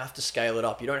big. You don't have to scale it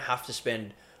up. You don't have to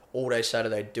spend all day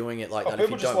Saturday doing it like that.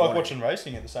 People just like watching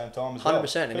racing at the same time as well.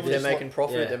 100%. And if they're making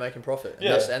profit, they're making profit.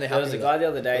 Yeah. And there was a guy the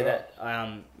other day that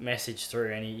messaged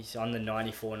through, and he's on the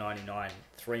 $94.99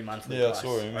 3 monthly price. I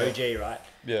saw him. OG, right?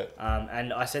 Yeah.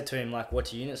 And I said to him, like,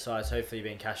 what's your unit size? Hopefully you've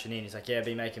been cashing in. He's like, yeah, I've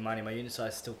been making money. My unit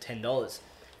size is still $10. I was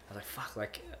like, fuck,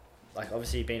 like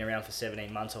obviously you've been around for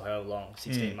 17 months or however long,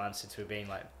 16 months since we've been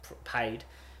like paid.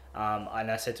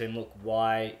 And I said to him, look,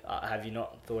 why have you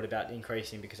not thought about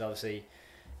increasing? Because obviously,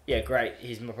 yeah, great.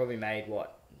 He's probably made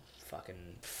what, fucking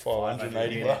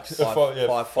 $580 bucks.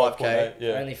 5K.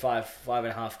 Yeah. Only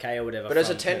 5.5K or whatever. But as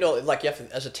a $10, like,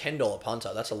 as a $10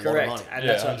 punter, that's a lot of money. And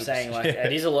that's what I'm saying. Like,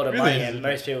 it is a lot of money, and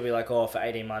most people will be like, oh, for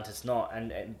 18 months it's not.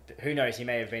 And who knows? He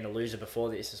may have been a loser before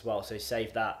this as well, so he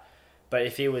saved that. But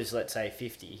if he was, let's say,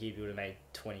 50, he would have made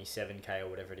 27K or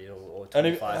whatever it is, or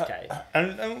 25K.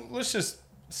 And let's just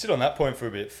sit on that point for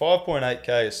a bit.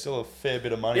 5.8K is still a fair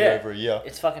bit of money over a year.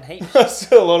 It's fucking heaps. That's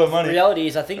still a lot of money. The reality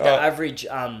is, I think the average...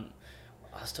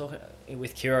 I was talking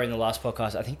with Kira in the last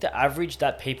podcast. I think the average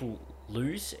that people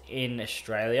lose in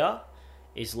Australia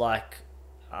is like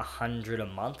 100 a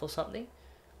month or something,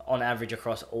 on average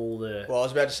across all the... Well, I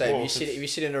was about to say, if you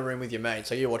sit in a room with your mates,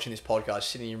 so you're watching this podcast,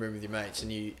 sitting in your room with your mates,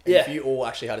 and if you all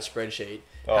actually had a spreadsheet,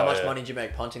 how much money did you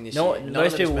make punting this year?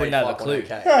 Most people wouldn't have a clue.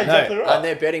 Exactly right. And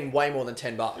they're betting way more than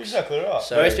 $10. Exactly right.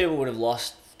 So most people would have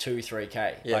lost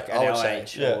 2-3K, like at our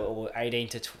age, or 18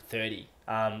 to 30.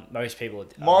 Most people...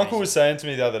 My uncle was saying to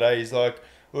me the other day, he's like,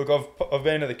 look, I've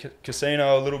been to the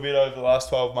casino a little bit over the last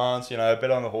 12 months, bet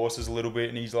on the horses a little bit,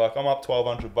 and he's like, I'm up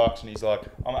 $1,200, and he's like,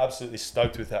 I'm absolutely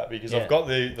stoked with that because I've got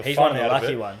the he's fun one of the out lucky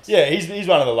of it. ones. Yeah, he's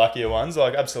one of the luckier ones,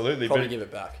 like, absolutely. Probably give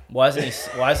it back. Why hasn't he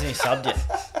subbed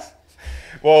yet?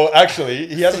 Well, actually,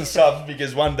 he hasn't subbed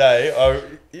because one day, I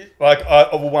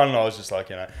was just like,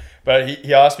 But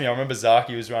he asked me, I remember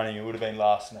Zaki was running, it would have been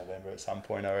last November at some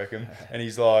point, I reckon. And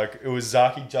he's like, it was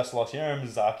Zaki just lost. You remember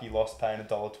Zaki lost paying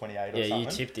 $1.28 or something? Yeah, you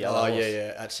tipped the other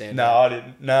horse. At Sandown. No, I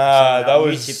didn't. Nah, that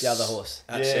was... You tipped the other horse.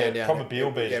 At Sandown. Probably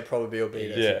beat it. Yeah, probably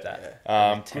beat it.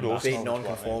 Yeah. Good horse. Beat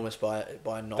non-conformist by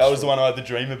a nostril. That was the one I had the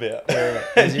dream about.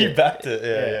 And you backed it.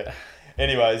 Yeah.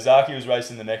 Anyway, Zaki was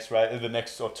racing the next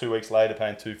race, or 2 weeks later,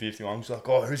 paying $2.51. I was like,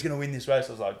 oh, who's going to win this race?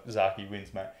 I was like, Zaki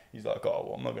wins, mate. He's like, oh,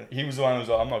 well, I'm not going to. He was the one who was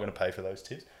like, I'm not going to pay for those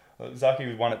tips.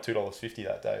 Zaki won at $2.50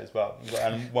 that day as well,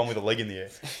 and won with a leg in the air.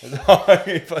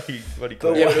 Bloody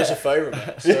cool. Yeah, but it was a favourite,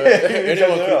 man. So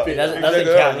anyone could pick. It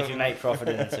doesn't count if you make profit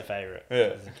and it's a favourite. Yeah.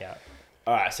 It doesn't count.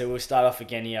 All right, so we'll start off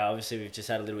again here. Obviously, we've just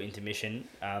had a little intermission.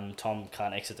 Tom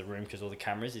can't exit the room because all the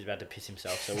cameras. He's about to piss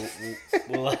himself. So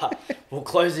we'll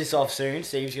close this off soon.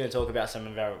 Steve's going to talk about some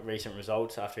of our recent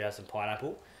results after he has some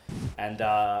pineapple. And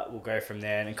we'll go from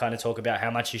there and kind of talk about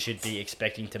how much you should be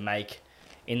expecting to make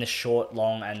in the short,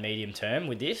 long, and medium term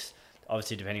with this.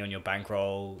 Obviously, depending on your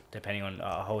bankroll, depending on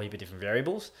a whole heap of different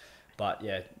variables. But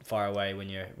yeah, fire away when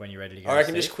you're ready to go. I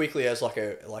reckon Steve. just quickly as like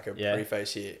a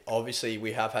preface here. Obviously,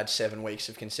 we have had 7 weeks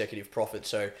of consecutive profit,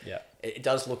 so it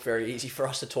does look very easy for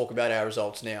us to talk about our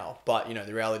results now. But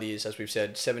the reality is, as we've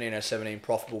said, 17 out of 17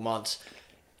 profitable months.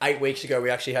 8 weeks ago,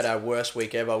 we actually had our worst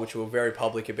week ever, which we were very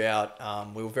public about.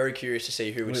 We were very curious to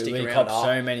see who would stick around. We copped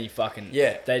so many fucking...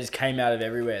 Yeah. They just came out of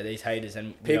everywhere, these haters.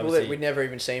 And people that we'd never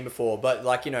even seen before. But,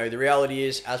 the reality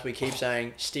is, as we keep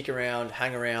saying, stick around,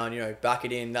 hang around, back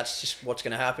it in. That's just what's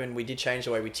going to happen. We did change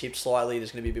the way we tipped slightly.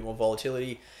 There's going to be a bit more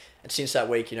volatility. And since that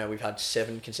week, we've had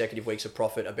 7 consecutive weeks of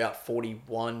profit, about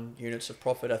 41 units of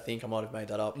profit. I think I might have made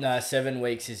that up. No, 7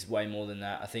 weeks is way more than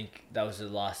that. I think that was the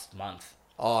last month.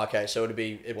 Oh, okay. So it'd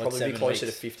probably be closer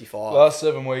to 55. Last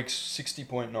 7 weeks,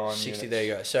 60.9 60, units. There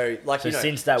you go. So,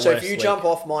 since that so if you week, jump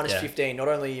off minus 15, not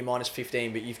only are you minus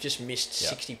 15, but you've just missed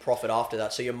 60 profit after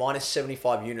that. So you're minus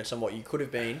 75 units on what you could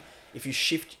have been if you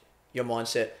shift your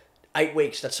mindset. 8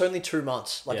 weeks, that's only 2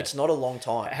 months. It's not a long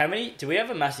time. How many? Do we have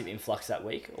a massive influx that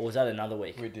week? Or was that another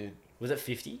week? We did. Was it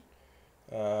 50?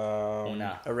 Or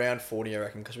nah? Around 40, I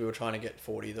reckon, because we were trying to get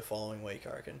 40 the following week,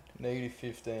 I reckon. Negative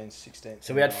 15, 16.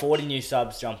 So we had 40 new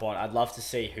subs jump on. I'd love to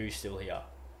see who's still here.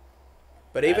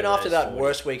 But even after that 40.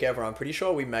 Worst week ever, I'm pretty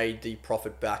sure we made the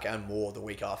profit back and more the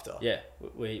week after. Yeah,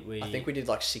 we I think we did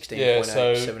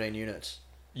 16.8, 17 units.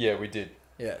 Yeah, we did.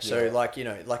 Yeah, so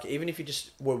even if you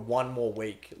just were one more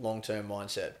week, long-term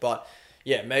mindset. But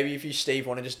yeah, maybe if you, Steve,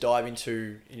 want to just dive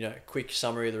into, quick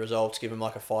summary of the results, give them a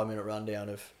 5-minute rundown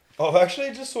of... I've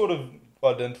actually just sort of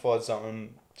identified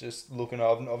something just looking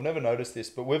up. I've never noticed this,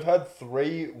 but we've had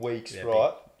 3 weeks,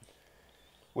 right?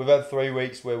 We've had 3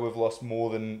 weeks where we've lost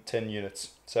more than 10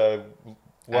 units. So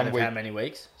one week... How many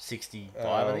weeks? 65,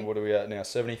 I think. What are we at now?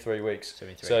 73 weeks.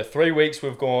 73. So 3 weeks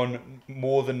we've gone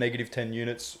more than negative 10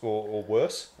 units or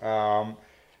worse.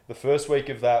 The first week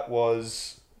of that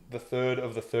was... the 3rd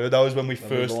of the 3rd. That was when we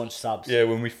launched subs. Yeah,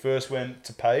 when we first went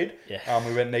to paid. Yeah.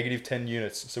 We went negative 10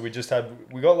 units. So we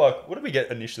got what did we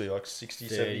get initially? 60,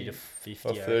 30 70? to 50.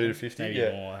 Or 30 to 50,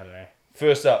 maybe more, I don't know.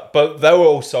 First up. But they were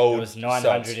all sold. It was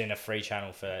 900 subs. in a free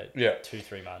channel for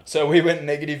 2-3 months. So we went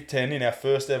negative 10 in our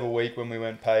first ever week when we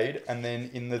went paid. And then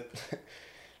in the...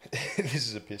 this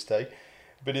is a piss take.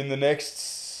 But in the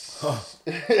next...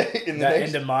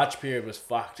 end of March period was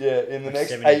fucked. Yeah, in the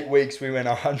next 8 weeks we went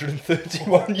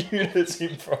 131 units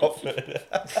in profit.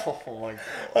 Oh my god.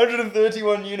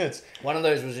 131 units. One of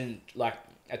those was in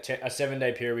a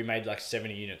 7-day period. We made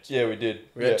 70 units. Yeah, we did.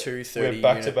 We had 2 30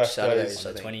 back-to-back Saturdays, days.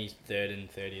 On the 23rd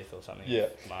and 30th or something. Yeah.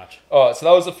 March. Alright, so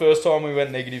that was the first time we went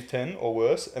negative 10 or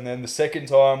worse. And then the second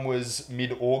time was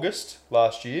mid-August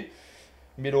last year.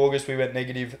 Mid-August, we went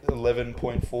negative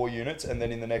 11.4 units, and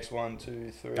then in the next 1,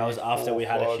 2, 3, that was after 4, we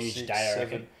had 5, a huge 6, day, I 7.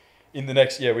 reckon. In the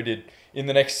next, we did. In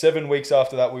the next 7 weeks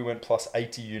after that, we went plus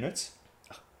 80 units.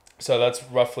 So that's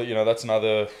roughly, that's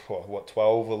another,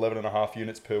 12, 11 and a half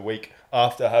units per week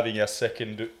after having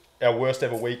our worst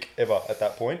ever week ever at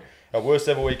that point. Our worst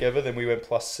ever week ever, then we went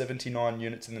plus 79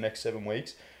 units in the next 7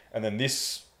 weeks. And then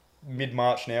this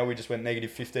mid-March now, we just went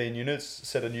negative 15 units,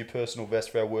 set a new personal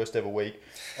best for our worst ever week,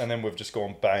 and then we've just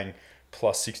gone bang,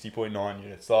 plus 60.9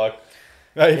 units.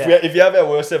 If you have our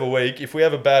worst ever week, if we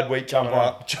have a bad week jump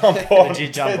on.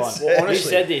 Legit jump on. Well, honestly, you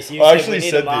said this. You said we need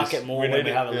to market more when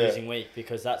we have a losing week,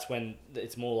 because that's when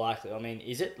it's more likely. I mean,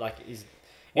 is it?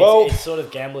 It's sort of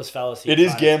gambler's fallacy. It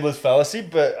is gambler's fallacy,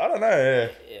 but I don't know.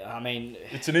 Yeah, I mean,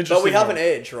 it's an interesting. But we have one. an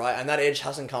edge, right? And that edge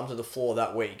hasn't come to the floor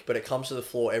that week, but it comes to the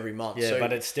floor every month. yeah, so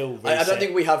but it's still. I don't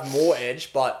think we have more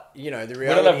edge, but the don't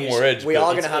reality have more edge, is we but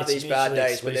are going to have it's these bad mutually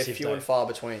days, but they're exclusive, few though. and far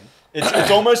between.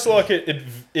 It's almost like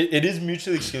it is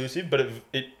mutually exclusive, but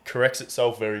it corrects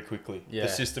itself very quickly. Yeah. The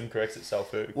system corrects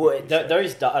itself very quickly. Well,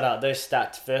 those data, those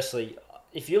stats. Firstly,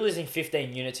 if you're losing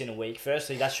 15 units in a week,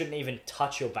 firstly that shouldn't even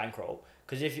touch your bankroll.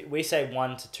 Because if we say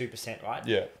 1 to 2%, right?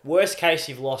 Yeah. Worst case,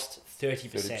 you've lost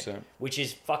 30%, 30%. which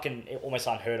is fucking almost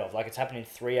unheard of. Like it's happening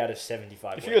 3 out of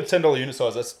 75. If you got $10 unit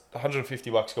size, that's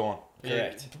 $150 gone.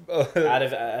 Correct. Yeah. Out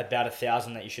of about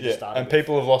 1,000 that you should have started. And with.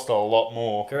 people have lost a lot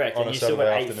more. Correct, On and a you still got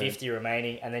Saturday 850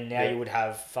 remaining, and then now Yeah. you would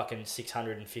have fucking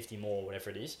 650 more, whatever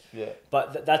it is. Yeah.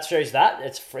 But that shows that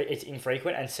it's free, it's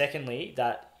infrequent, and secondly,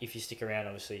 that if you stick around,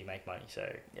 obviously you make money.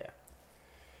 So yeah.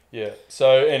 Yeah.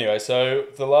 So anyway,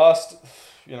 the last,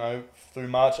 through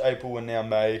March, April, and now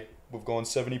May, we've gone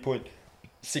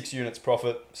 70.6 units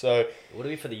profit. So What do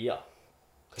we for the year?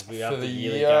 Because we For have the the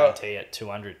yearly year- guarantee at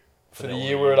 200. for the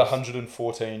year, we're at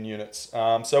 114 units.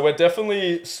 So we're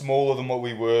definitely smaller than what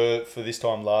we were for this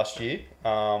time last year.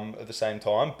 At the same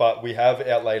time, but we have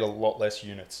outlaid a lot less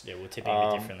units. Yeah, we're tipping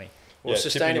a bit differently. Well, Yeah,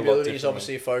 tipping a lot sustainability is differently.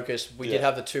 obviously a focus. We did Yeah.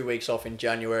 have the 2 weeks off in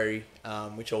January,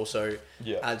 which also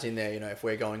Yeah. adds in there. If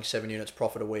we're going 7 units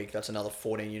profit a week, that's another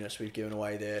 14 units we've given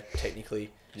away there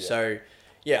technically. Yeah. So,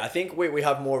 yeah, I think we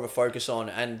have more of a focus on,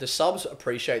 and the subs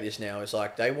appreciate this now. It's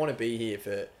like they want to be here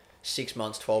for 6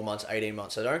 months, 12 months, 18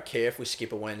 months. They don't care if we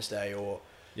skip a Wednesday or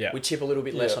Yeah. we tip a little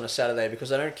bit less Yeah. on a Saturday because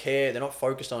they don't care. They're not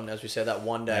focused on, as we said, that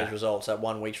one day's Yeah. results, that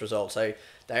 1 week's results. They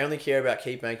only care about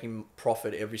keep making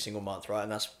profit every single month, right?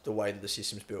 And that's the way that the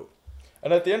system's built.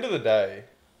 And at the end of the day,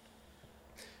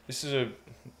 I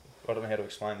don't know how to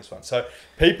explain this one. So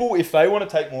people, if they want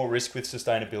to take more risk with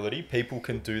sustainability, people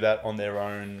can do that on their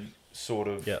own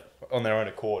on their own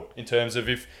accord. In terms of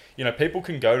if, people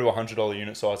can go to a $100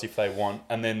 unit size if they want,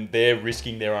 and then they're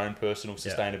risking their own personal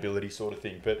sustainability sort of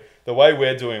thing. But the way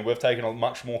we've taken a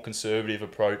much more conservative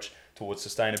approach towards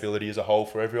sustainability as a whole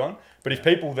for everyone. But if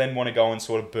people then want to go and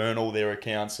sort of burn all their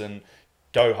accounts and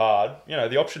go hard,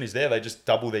 the option is there. They just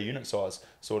double their unit size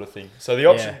sort of thing. So the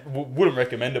option wouldn't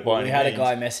recommend it by any We had means. a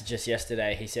guy message us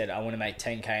yesterday. He said, I want to make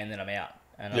 10K and then I'm out.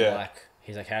 And I'm like,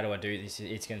 he's like, how do I do this?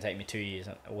 It's going to take me 2 years.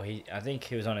 Well, I think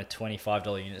he was on a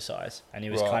 $25 unit size, and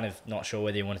he was kind of not sure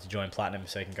whether he wanted to join Platinum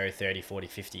so he can go 30, 40,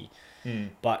 50.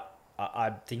 But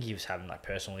I think he was having like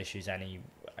personal issues, and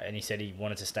he said he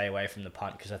wanted to stay away from the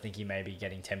punt because I think he may be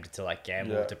getting tempted to like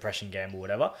gamble, depression gamble,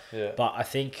 whatever. Yeah. But I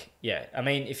think, I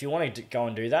mean, if you want to go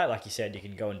and do that, like you said, you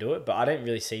can go and do it. But I don't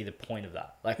really see the point of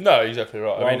that. Like, No, exactly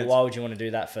right. why would you want to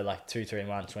do that for like 2-3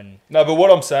 months when? No, but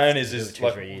what I'm saying Do is it 2-3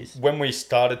 like years. when we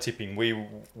started tipping, we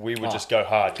would just go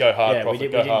hard, profit, we go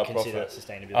didn't hard, consider profit.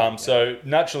 sustainability. So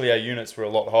naturally our units were a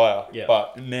lot higher. Yeah.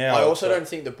 But now I also don't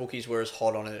think the bookies were as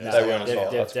hot on it as They they weren't are as as hot.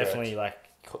 well. They've that's definitely like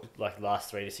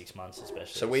last 3 to 6 months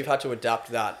especially. So we've had to adapt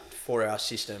that for our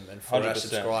system and for our 100%.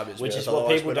 subscribers. Which because is what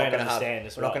otherwise people we're not don't gonna understand have,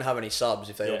 as We're not well. going to have any subs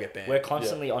if they all get banned. We're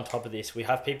constantly on top of this. We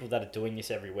have people that are doing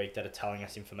this every week that are telling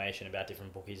us information about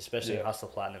different bookies, especially in Hustler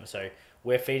Platinum. So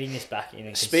we're feeding this back in.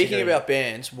 And Speaking considering- about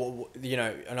bans,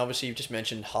 and obviously you've just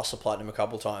mentioned Hustler Platinum a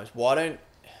couple of times.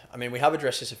 We have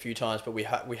addressed this a few times, but we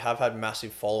have had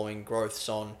massive following growths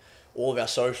on all of our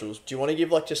socials. Do you want to give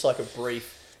just a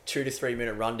brief 2 to 3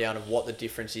 minute rundown of what the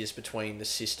difference is between the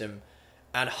system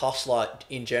and Hustler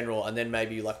in general, and then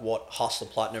maybe what Hustler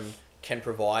Platinum can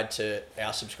provide to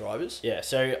our subscribers? Yeah,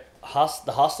 so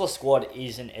the Hustler Squad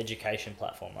is an education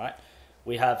platform, right?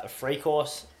 We have a free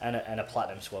course and a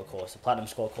Platinum Squad course. The Platinum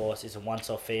Squad course is a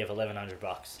once-off fee of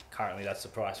 $1,100. Currently, that's the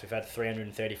price. We've had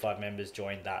 335 members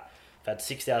join that. We've had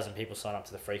 6,000 people sign up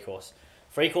to the free course.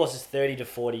 Free course is 30 to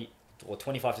 40 or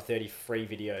 25 to 30 free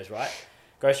videos, right?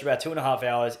 Goes through about 2.5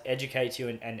 hours, educates you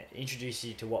and introduces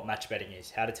you to what match betting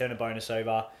is, how to turn a bonus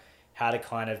over, how to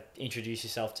kind of introduce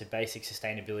yourself to basic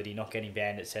sustainability, not getting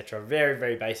banned, etc. Very,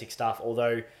 very basic stuff.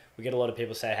 Although we get a lot of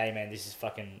people say, hey man, this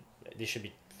should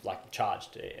be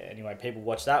charged. Anyway, people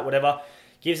watch that, whatever.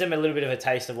 Gives them a little bit of a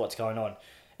taste of what's going on.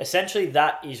 Essentially,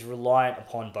 that is reliant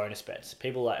upon bonus bets.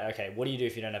 People are like, okay, what do you do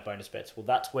if you don't have bonus bets? Well,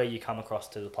 that's where you come across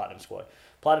to the Platinum Squad.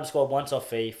 Platinum Squad, once-off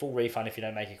fee, full refund if you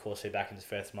don't make your course fee back in the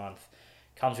first month.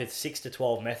 Comes with 6 to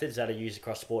 12 methods that are used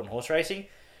across sport and horse racing.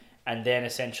 And then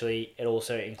essentially it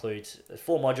also includes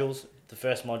 4 modules. The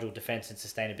first module, defense and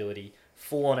sustainability,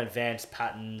 full-on advanced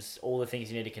patterns, all the things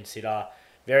you need to consider.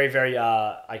 Very, very,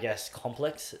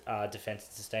 complex defense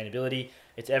and sustainability.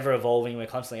 It's ever evolving. We're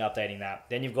constantly updating that.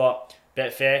 Then you've got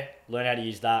Betfair, learn how to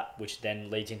use that, which then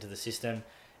leads into the system,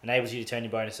 enables you to turn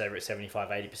your bonus over at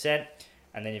 75-80%.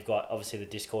 And then you've got obviously the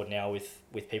Discord now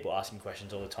with people asking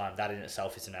questions all the time. That in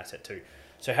itself is an asset too.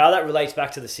 So how that relates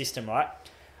back to the system, right?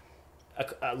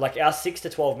 Like our 6 to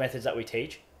 12 methods that we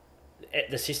teach,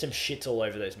 the system shits all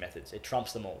over those methods. It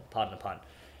trumps them all, pardon the pun.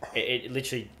 It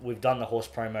literally, we've done the horse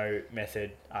promo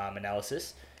method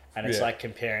analysis, and it's like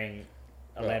comparing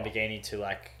a Lamborghini to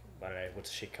like, I don't know, what's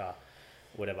a shit car?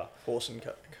 Whatever. Horse and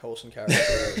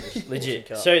carriage.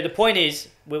 Legit. So the point is,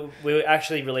 we're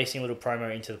actually releasing a little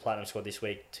promo into the Platinum Squad this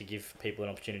week to give people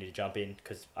an opportunity to jump in,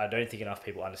 because I don't think enough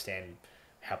people understand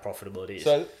how profitable it is.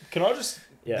 So can I just...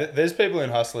 Yeah. There's people in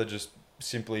Hustler just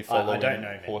simply following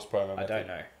horse promo method. I don't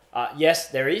know. Yes,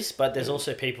 there is, but there's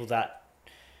also people that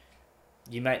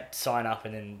you might sign up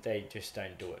and then they just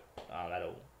don't do it at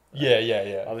all.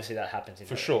 Yeah. Obviously, that happens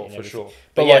for sure.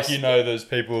 But yes, like, there's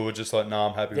people who are just like, nah,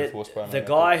 I'm happy with horse promo. The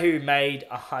guy who made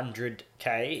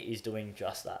 100k is doing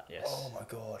just that. Yes. Oh my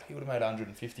god, he would have made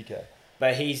 150k.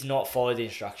 But he's not followed the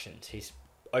instructions. He's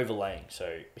overlaying,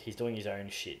 so he's doing his own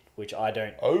shit, which I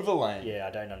don't... Overlaying? Yeah,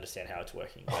 I don't understand how it's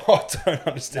working. I don't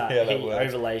understand how that works. He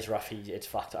overlays roughy, it's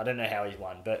fucked. I don't know how he's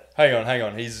won, but... Hang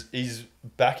on. He's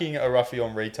backing a roughie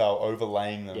on retail,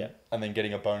 overlaying them, and then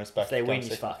getting a bonus back. If they win,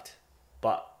 he's fucked.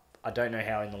 But I don't know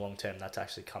how in the long term that's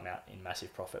actually come out in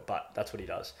massive profit, but that's what he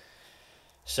does.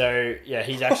 So, yeah,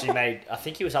 he's actually made... I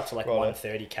think he was up to like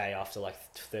 130k after like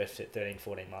 13,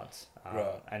 14 months.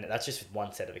 And that's just with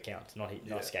one set of accounts, not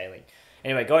scaling.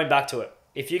 Anyway, going back to it,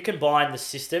 if you combine the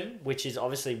system, which is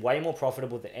obviously way more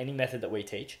profitable than any method that we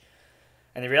teach,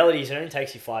 and the reality is it only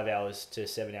takes you 5 hours to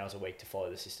 7 hours a week to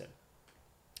follow the system.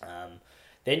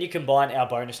 Then you combine our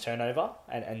bonus turnover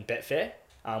and Betfair,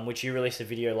 which you released a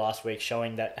video last week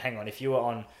showing that, hang on, if you were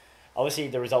on, obviously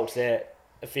the results there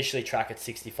officially track at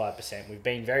 65%. We've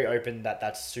been very open that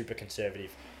that's super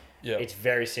conservative. Yeah. It's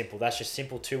very simple. That's just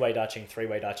simple two-way Dutching,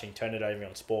 three-way Dutching, turn it over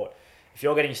on sport. If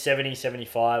you're getting 70,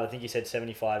 75, I think you said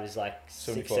 75 is like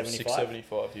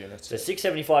 675 units. So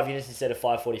 675 units instead of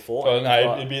 544. Oh,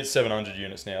 no, it'd be at 700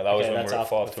 units now. That was when we were at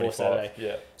 525.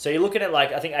 Yeah. So you're looking at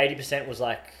like, I think 80% was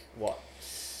like, what,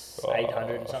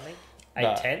 800 and something?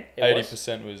 810?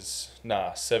 80% was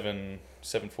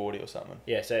 740 or something.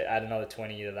 Yeah, so add another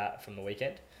 20 to that from the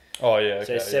weekend. Oh, yeah.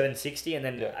 Okay, so 760 and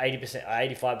then 80%,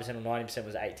 85% or 90%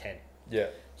 was 810. Yeah.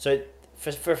 So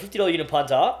for a $50 unit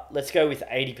punter, let's go with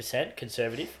 80%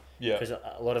 conservative. Yeah. Because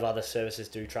a lot of other services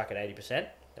do track at 80%.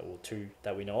 Well, two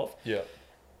that we know of. Yeah.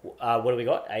 What do we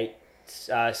got?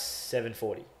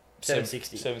 740.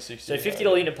 760. 760. So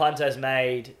 $50 unit punter has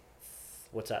made,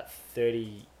 what's that,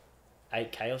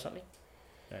 38k or something?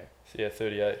 No. Yeah,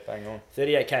 38. Bang on.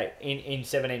 38k in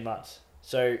 17 months.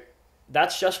 So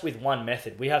that's just with one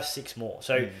method. We have 6 more.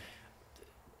 So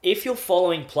if you're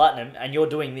following Platinum and you're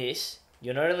doing this,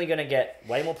 you're not only going to get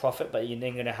way more profit, but you're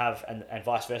then going to have, and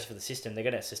vice versa for the system, they're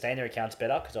going to sustain their accounts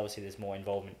better because obviously there's more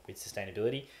involvement with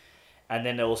sustainability. And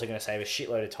then they're also going to save a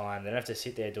shitload of time. They don't have to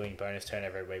sit there doing bonus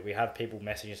turnover every week. We have people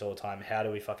messaging us all the time, how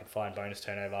do we fucking find bonus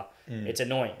turnover? It's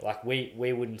annoying. Like, we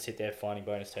wouldn't sit there finding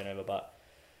bonus turnover, but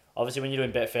obviously when you're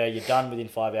doing Betfair, you're done within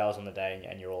 5 hours on the day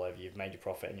and you're all over. You've made your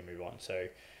profit and you move on. So,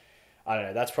 I don't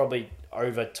know, that's probably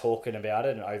over talking about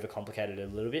it and over complicated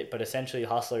it a little bit, but essentially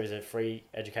Hustler is a free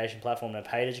education platform and a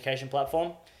paid education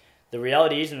platform. The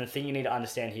reality is, and the thing you need to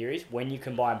understand here is, when you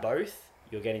combine both,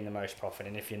 you're getting the most profit.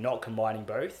 And if you're not combining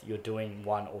both, you're doing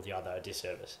one or the other a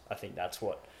disservice. I think that's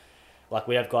what, like,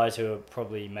 we have guys who are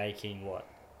probably making,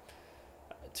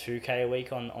 2k a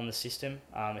week on the system,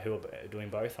 who are doing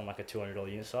both on like a $200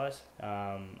 unit size.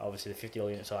 Obviously the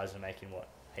 $50 unit size are making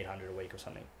 800 a week or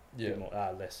something. Yeah. More,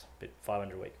 less, but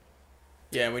 500 a week.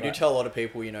 Yeah, and we do tell a lot of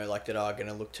people, like, that are going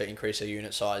to look to increase their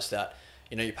unit size, that,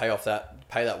 you pay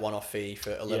that one-off fee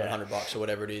for $1,100 or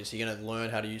whatever it is. You're going to learn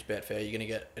how to use Betfair. You're going to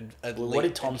get what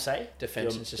did Tom say?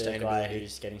 Defense and sustainability. The guy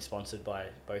who's getting sponsored by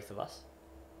both of us.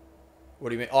 What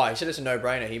do you mean? Oh, he said it's a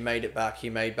no-brainer. He made it back.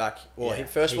 Well,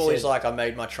 first of all, he's like, I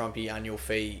made my Trumpy annual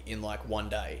fee in like one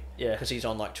day. Yeah. Because he's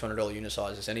on like $200 unit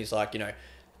sizes, and he's like,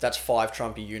 that's 5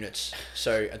 Trumpy units,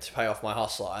 so to pay off my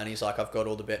Hustler. And he's like, I've got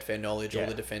all the Betfair knowledge, all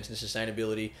the defense and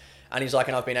sustainability. And he's like,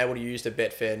 and I've been able to use the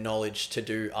Betfair knowledge to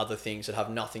do other things that have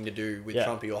nothing to do with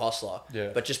Trumpy or Hustler.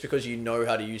 Yeah. But just because you know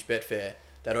how to use Betfair,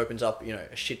 that opens up,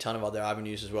 a shit ton of other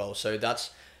avenues as well. So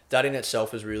that in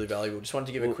itself is really valuable. Just wanted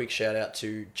to give a quick shout out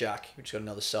to Jack, who just got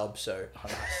another sub. So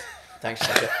thanks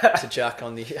to Jack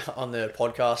on the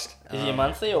podcast. Is he a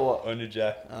monthly or what? Only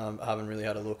Jack. I haven't really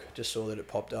had a look. Just saw that it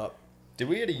popped up. Did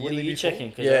we get a yearly? What are you checking?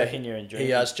 Because I reckon you're enjoying.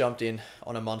 He has jumped in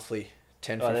on a monthly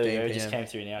 10:15 p.m. It just came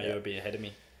through now. You're a bit ahead of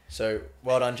me. So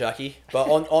well done, Jackie. But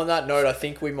on that note, I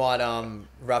think we might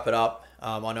wrap it up.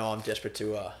 I know I'm desperate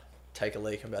to take a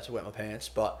leak. I'm about to wet my pants.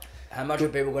 But how much are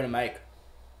people going to make?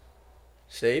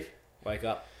 Steve? Wake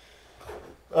up.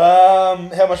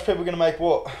 How much people are going to make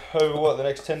what? Over what? The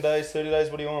next 10 days, 30 days?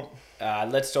 What do you want?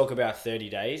 Let's talk about 30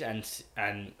 days and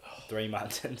 3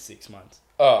 months and 6 months.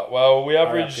 Oh, well, we Because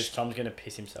average... Tom's going to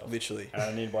piss himself. Literally. And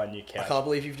I need to buy a new I couch. can't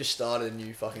believe you've just started a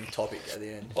new fucking topic at the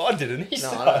end. I didn't. He No,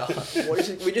 started. I know. What is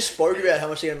it? We just spoke about how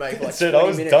much they're going to make for like Said 20 I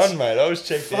was minutes. done, mate. I was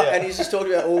checked Fuck, out. and he's just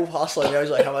talking about all hustling. Now he's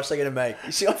like, how much they're going to make.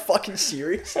 You see how fucking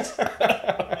serious?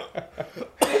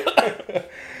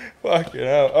 Fucking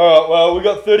hell. All right, well, we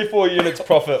got 34 units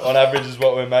profit on average is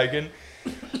what we're making.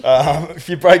 If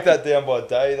you break that down by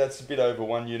day, that's a bit over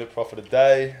 1 unit profit a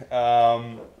day.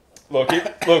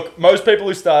 Look, most people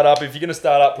who start up, if you're going to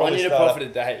start up, 1 unit profit a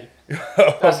day.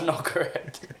 That's not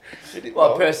correct.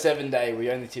 Well, per 7 day,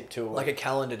 we only tip 2. Like a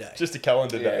calendar day. Just a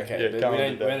calendar day. Yeah, okay. Yeah, But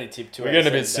calendar day. we only tip 2. We're getting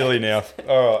a bit silly now.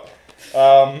 All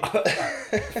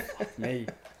right. Me.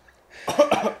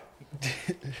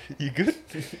 You good?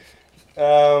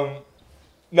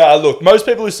 No, look, most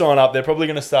people who sign up, they're probably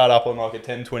going to start up on like a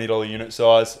 $10, $20 unit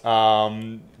size,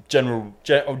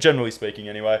 generally speaking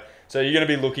anyway. So you're going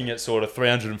to be looking at sort of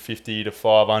 $350 to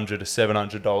 $500 to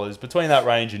 $700. Between that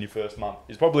range in your first month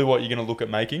is probably what you're going to look at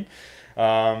making.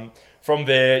 From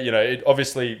there,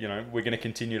 obviously, we're going to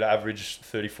continue to average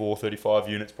 34, 35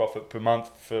 units profit per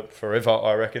month for forever,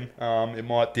 I reckon. It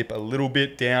might dip a little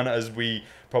bit down as we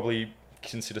probably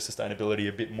consider sustainability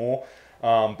a bit more.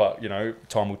 But,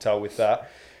 time will tell with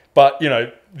that. But,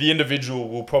 the individual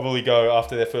will probably go,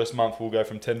 after their first month, will go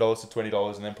from $10 to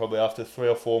 $20. And then probably after 3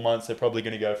 or 4 months, they're probably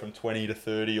going to go from 20 to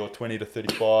 30 or 20 to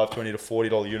 35, 20 to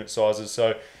 $40 unit sizes.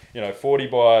 So, 40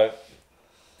 by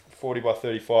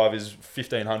 35 is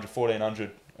 $1,500, $1,400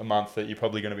 a month that you're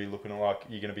probably going to be looking like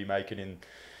you're going to be making in,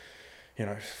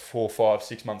 4, 5,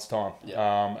 6 months' time.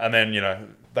 Yeah. And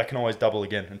then, that can always double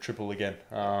again and triple again.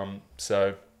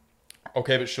 So I'll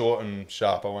keep it short and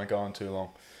sharp. I won't go on too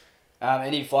long.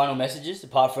 Any final messages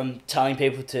apart from telling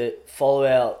people to follow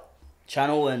our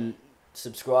channel and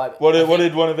subscribe? What did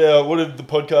the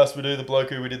podcast we do? The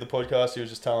bloke who we did the podcast, he was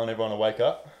just telling everyone to wake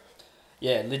up.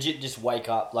 Yeah, legit, just wake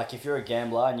up. Like if you're a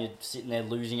gambler and you're sitting there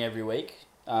losing every week,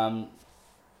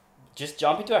 just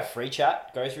jump into our free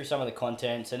chat, go through some of the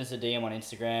content, send us a DM on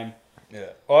Instagram. Yeah,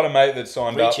 I had a mate that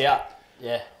signed up. Reach out.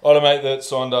 Yeah. I had a mate that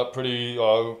signed up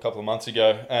a couple of months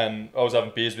ago, and I was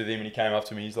having beers with him, and he came up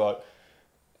to me. He's like,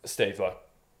 "Steve,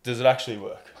 does it actually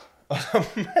work?"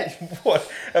 Mate, what?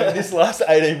 Over this last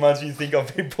 18 months, you think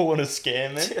I've been pulling a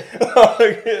scam then?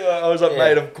 I was like,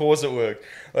 mate, of course it worked.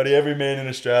 Every man in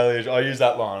Australia, I use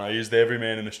that line. I used every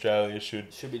man in Australia should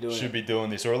be doing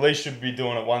this, or at least should be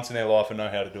doing it once in their life and know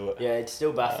how to do it. Yeah, it's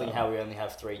still baffling how we only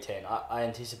have 310. I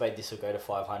anticipate this will go to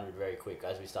 500 very quick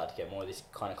as we start to get more of this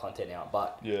kind of content out.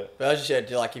 But yeah, as you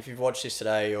said, if you've watched this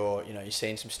today or you've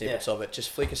seen some snippets of it,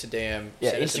 just flick us a DM. Yeah,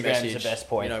 send us a Instagram's message. the best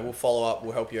point. We'll follow up.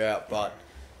 We'll help you out. But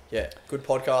yeah, good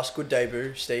podcast, good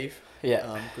debut, Steve.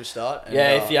 Yeah, good start. And,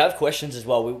 if you have questions as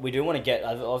well, we do want to get.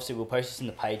 Obviously, we'll post this in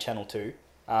the paid channel too.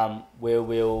 Where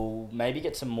we'll maybe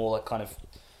get some more kind of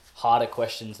harder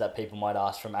questions that people might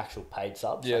ask from actual paid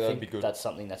subs. Yeah, I that'd think be good. That's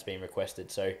something that's been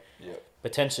requested. So yeah,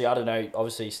 potentially, I don't know.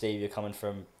 Obviously, Steve, you're coming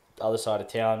from the other side of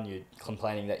town. You're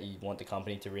complaining that you want the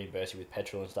company to reimburse you with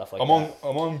petrol and stuff like that.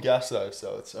 I'm on gas though,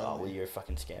 so it's. Oh, well, you're a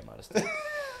fucking scam artist.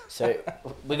 So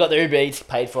we got the Uber Eats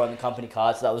paid for on the company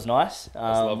card, so that was nice. That's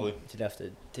lovely.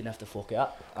 Didn't have to fork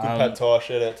out. Good pad thai.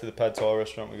 Shout out to the pad thai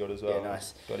restaurant we got as well. Yeah,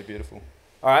 nice. Bloody beautiful.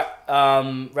 All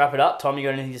right, wrap it up. Tom, you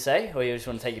got anything to say, or you just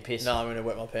want to take your piss? No, I'm going to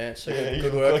wet my pants. So Yeah,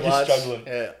 good you work, look like lads. you're struggling.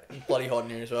 Yeah, bloody hot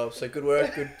in here as well. So good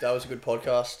work. That was a good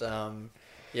podcast.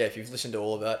 Yeah, if you've listened to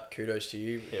all of that, kudos to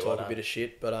you. Yeah, Talk well a done. bit of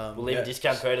shit, but We'll leave a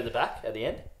discount code at the back at the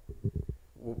end.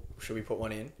 Should we put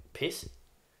one in? Piss.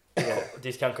 Yeah,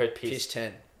 discount code piss. Piss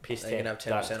 10. Piss 10. You can have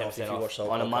 10% off if you watch the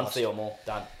whole on a podcast. monthly or more.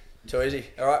 Done. Too easy.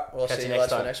 All right, well, I'll Catch see you you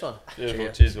next lads for the time. next one.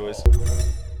 Beautiful. Cheers, boys.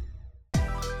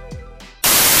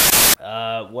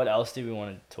 What else do we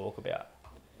want to talk about?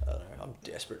 I don't know. I'm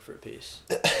desperate for a piss.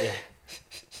 Yeah.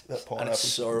 That And it's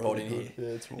so hot in here. Yeah,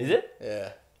 it's warm. Is it? Yeah.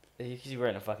 He's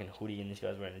wearing a fucking hoodie and this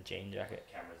guy's wearing a jean jacket.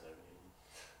 Cameras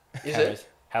over Is Cameras. it?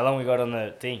 How long we got on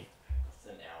the thing? It's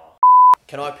an hour.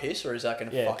 Can I piss or is that going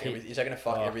to fuck piss. everything? Is that going to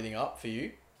fuck Oh. everything up for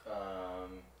you?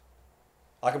 Um,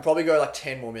 I can probably go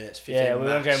 10 more minutes. 15 Yeah, we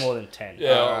won't max. go more than 10.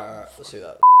 Yeah. Alright, let's do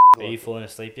that. Are you falling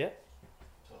asleep yet?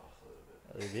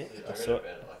 a little bit. A little bit? I I go saw to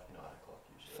bed at 9 o'clock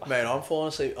usually. Man, I'm falling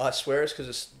asleep. I swear it's because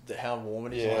it's how warm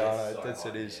it is. Yeah, Like, I know. So That's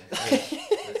hot it is. in here.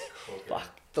 It's cooking. Fuck.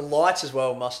 the lights as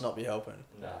well must not be helping.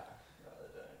 No,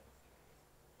 they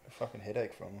don't. A fucking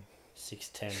headache from them.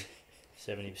 6'10",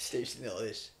 70%. Steve's sitting there like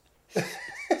this.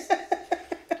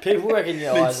 People reckon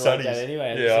your Big eyes are like that sunnies.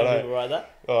 anyway. Yeah, I know. People write that.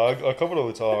 Oh, I cop it all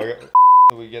the time. I got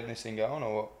Are we getting this thing going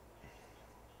or what?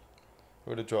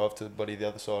 We're going to drive to the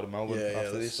other side of Melbourne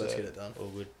after this. Let's get it done. All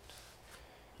good.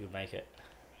 You'll make it.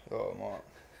 Oh, I might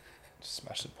just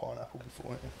smash some pineapple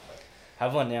before.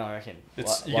 Have one now, I reckon.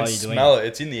 It's, you While can you're doing smell it.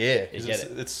 It's in the air. You get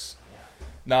It's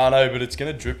no, but it's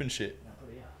going to drip and shit.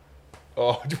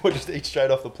 Oh, do I just eat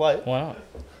straight off the plate? Why not?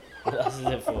 What else is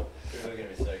it for? People are going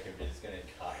to be so confused. It's going to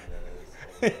cut and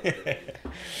then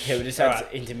it's Yeah, we just had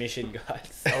intermission,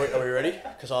 guys. Are we ready?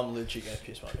 Because I'm legit going to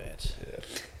piss my pants.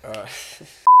 Yeah. Alright.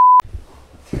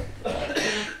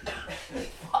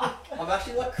 I'm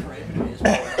actually like cramping it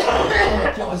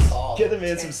as well. Get the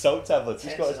man some salt tablets.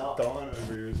 This guy's dying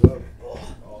over here as well.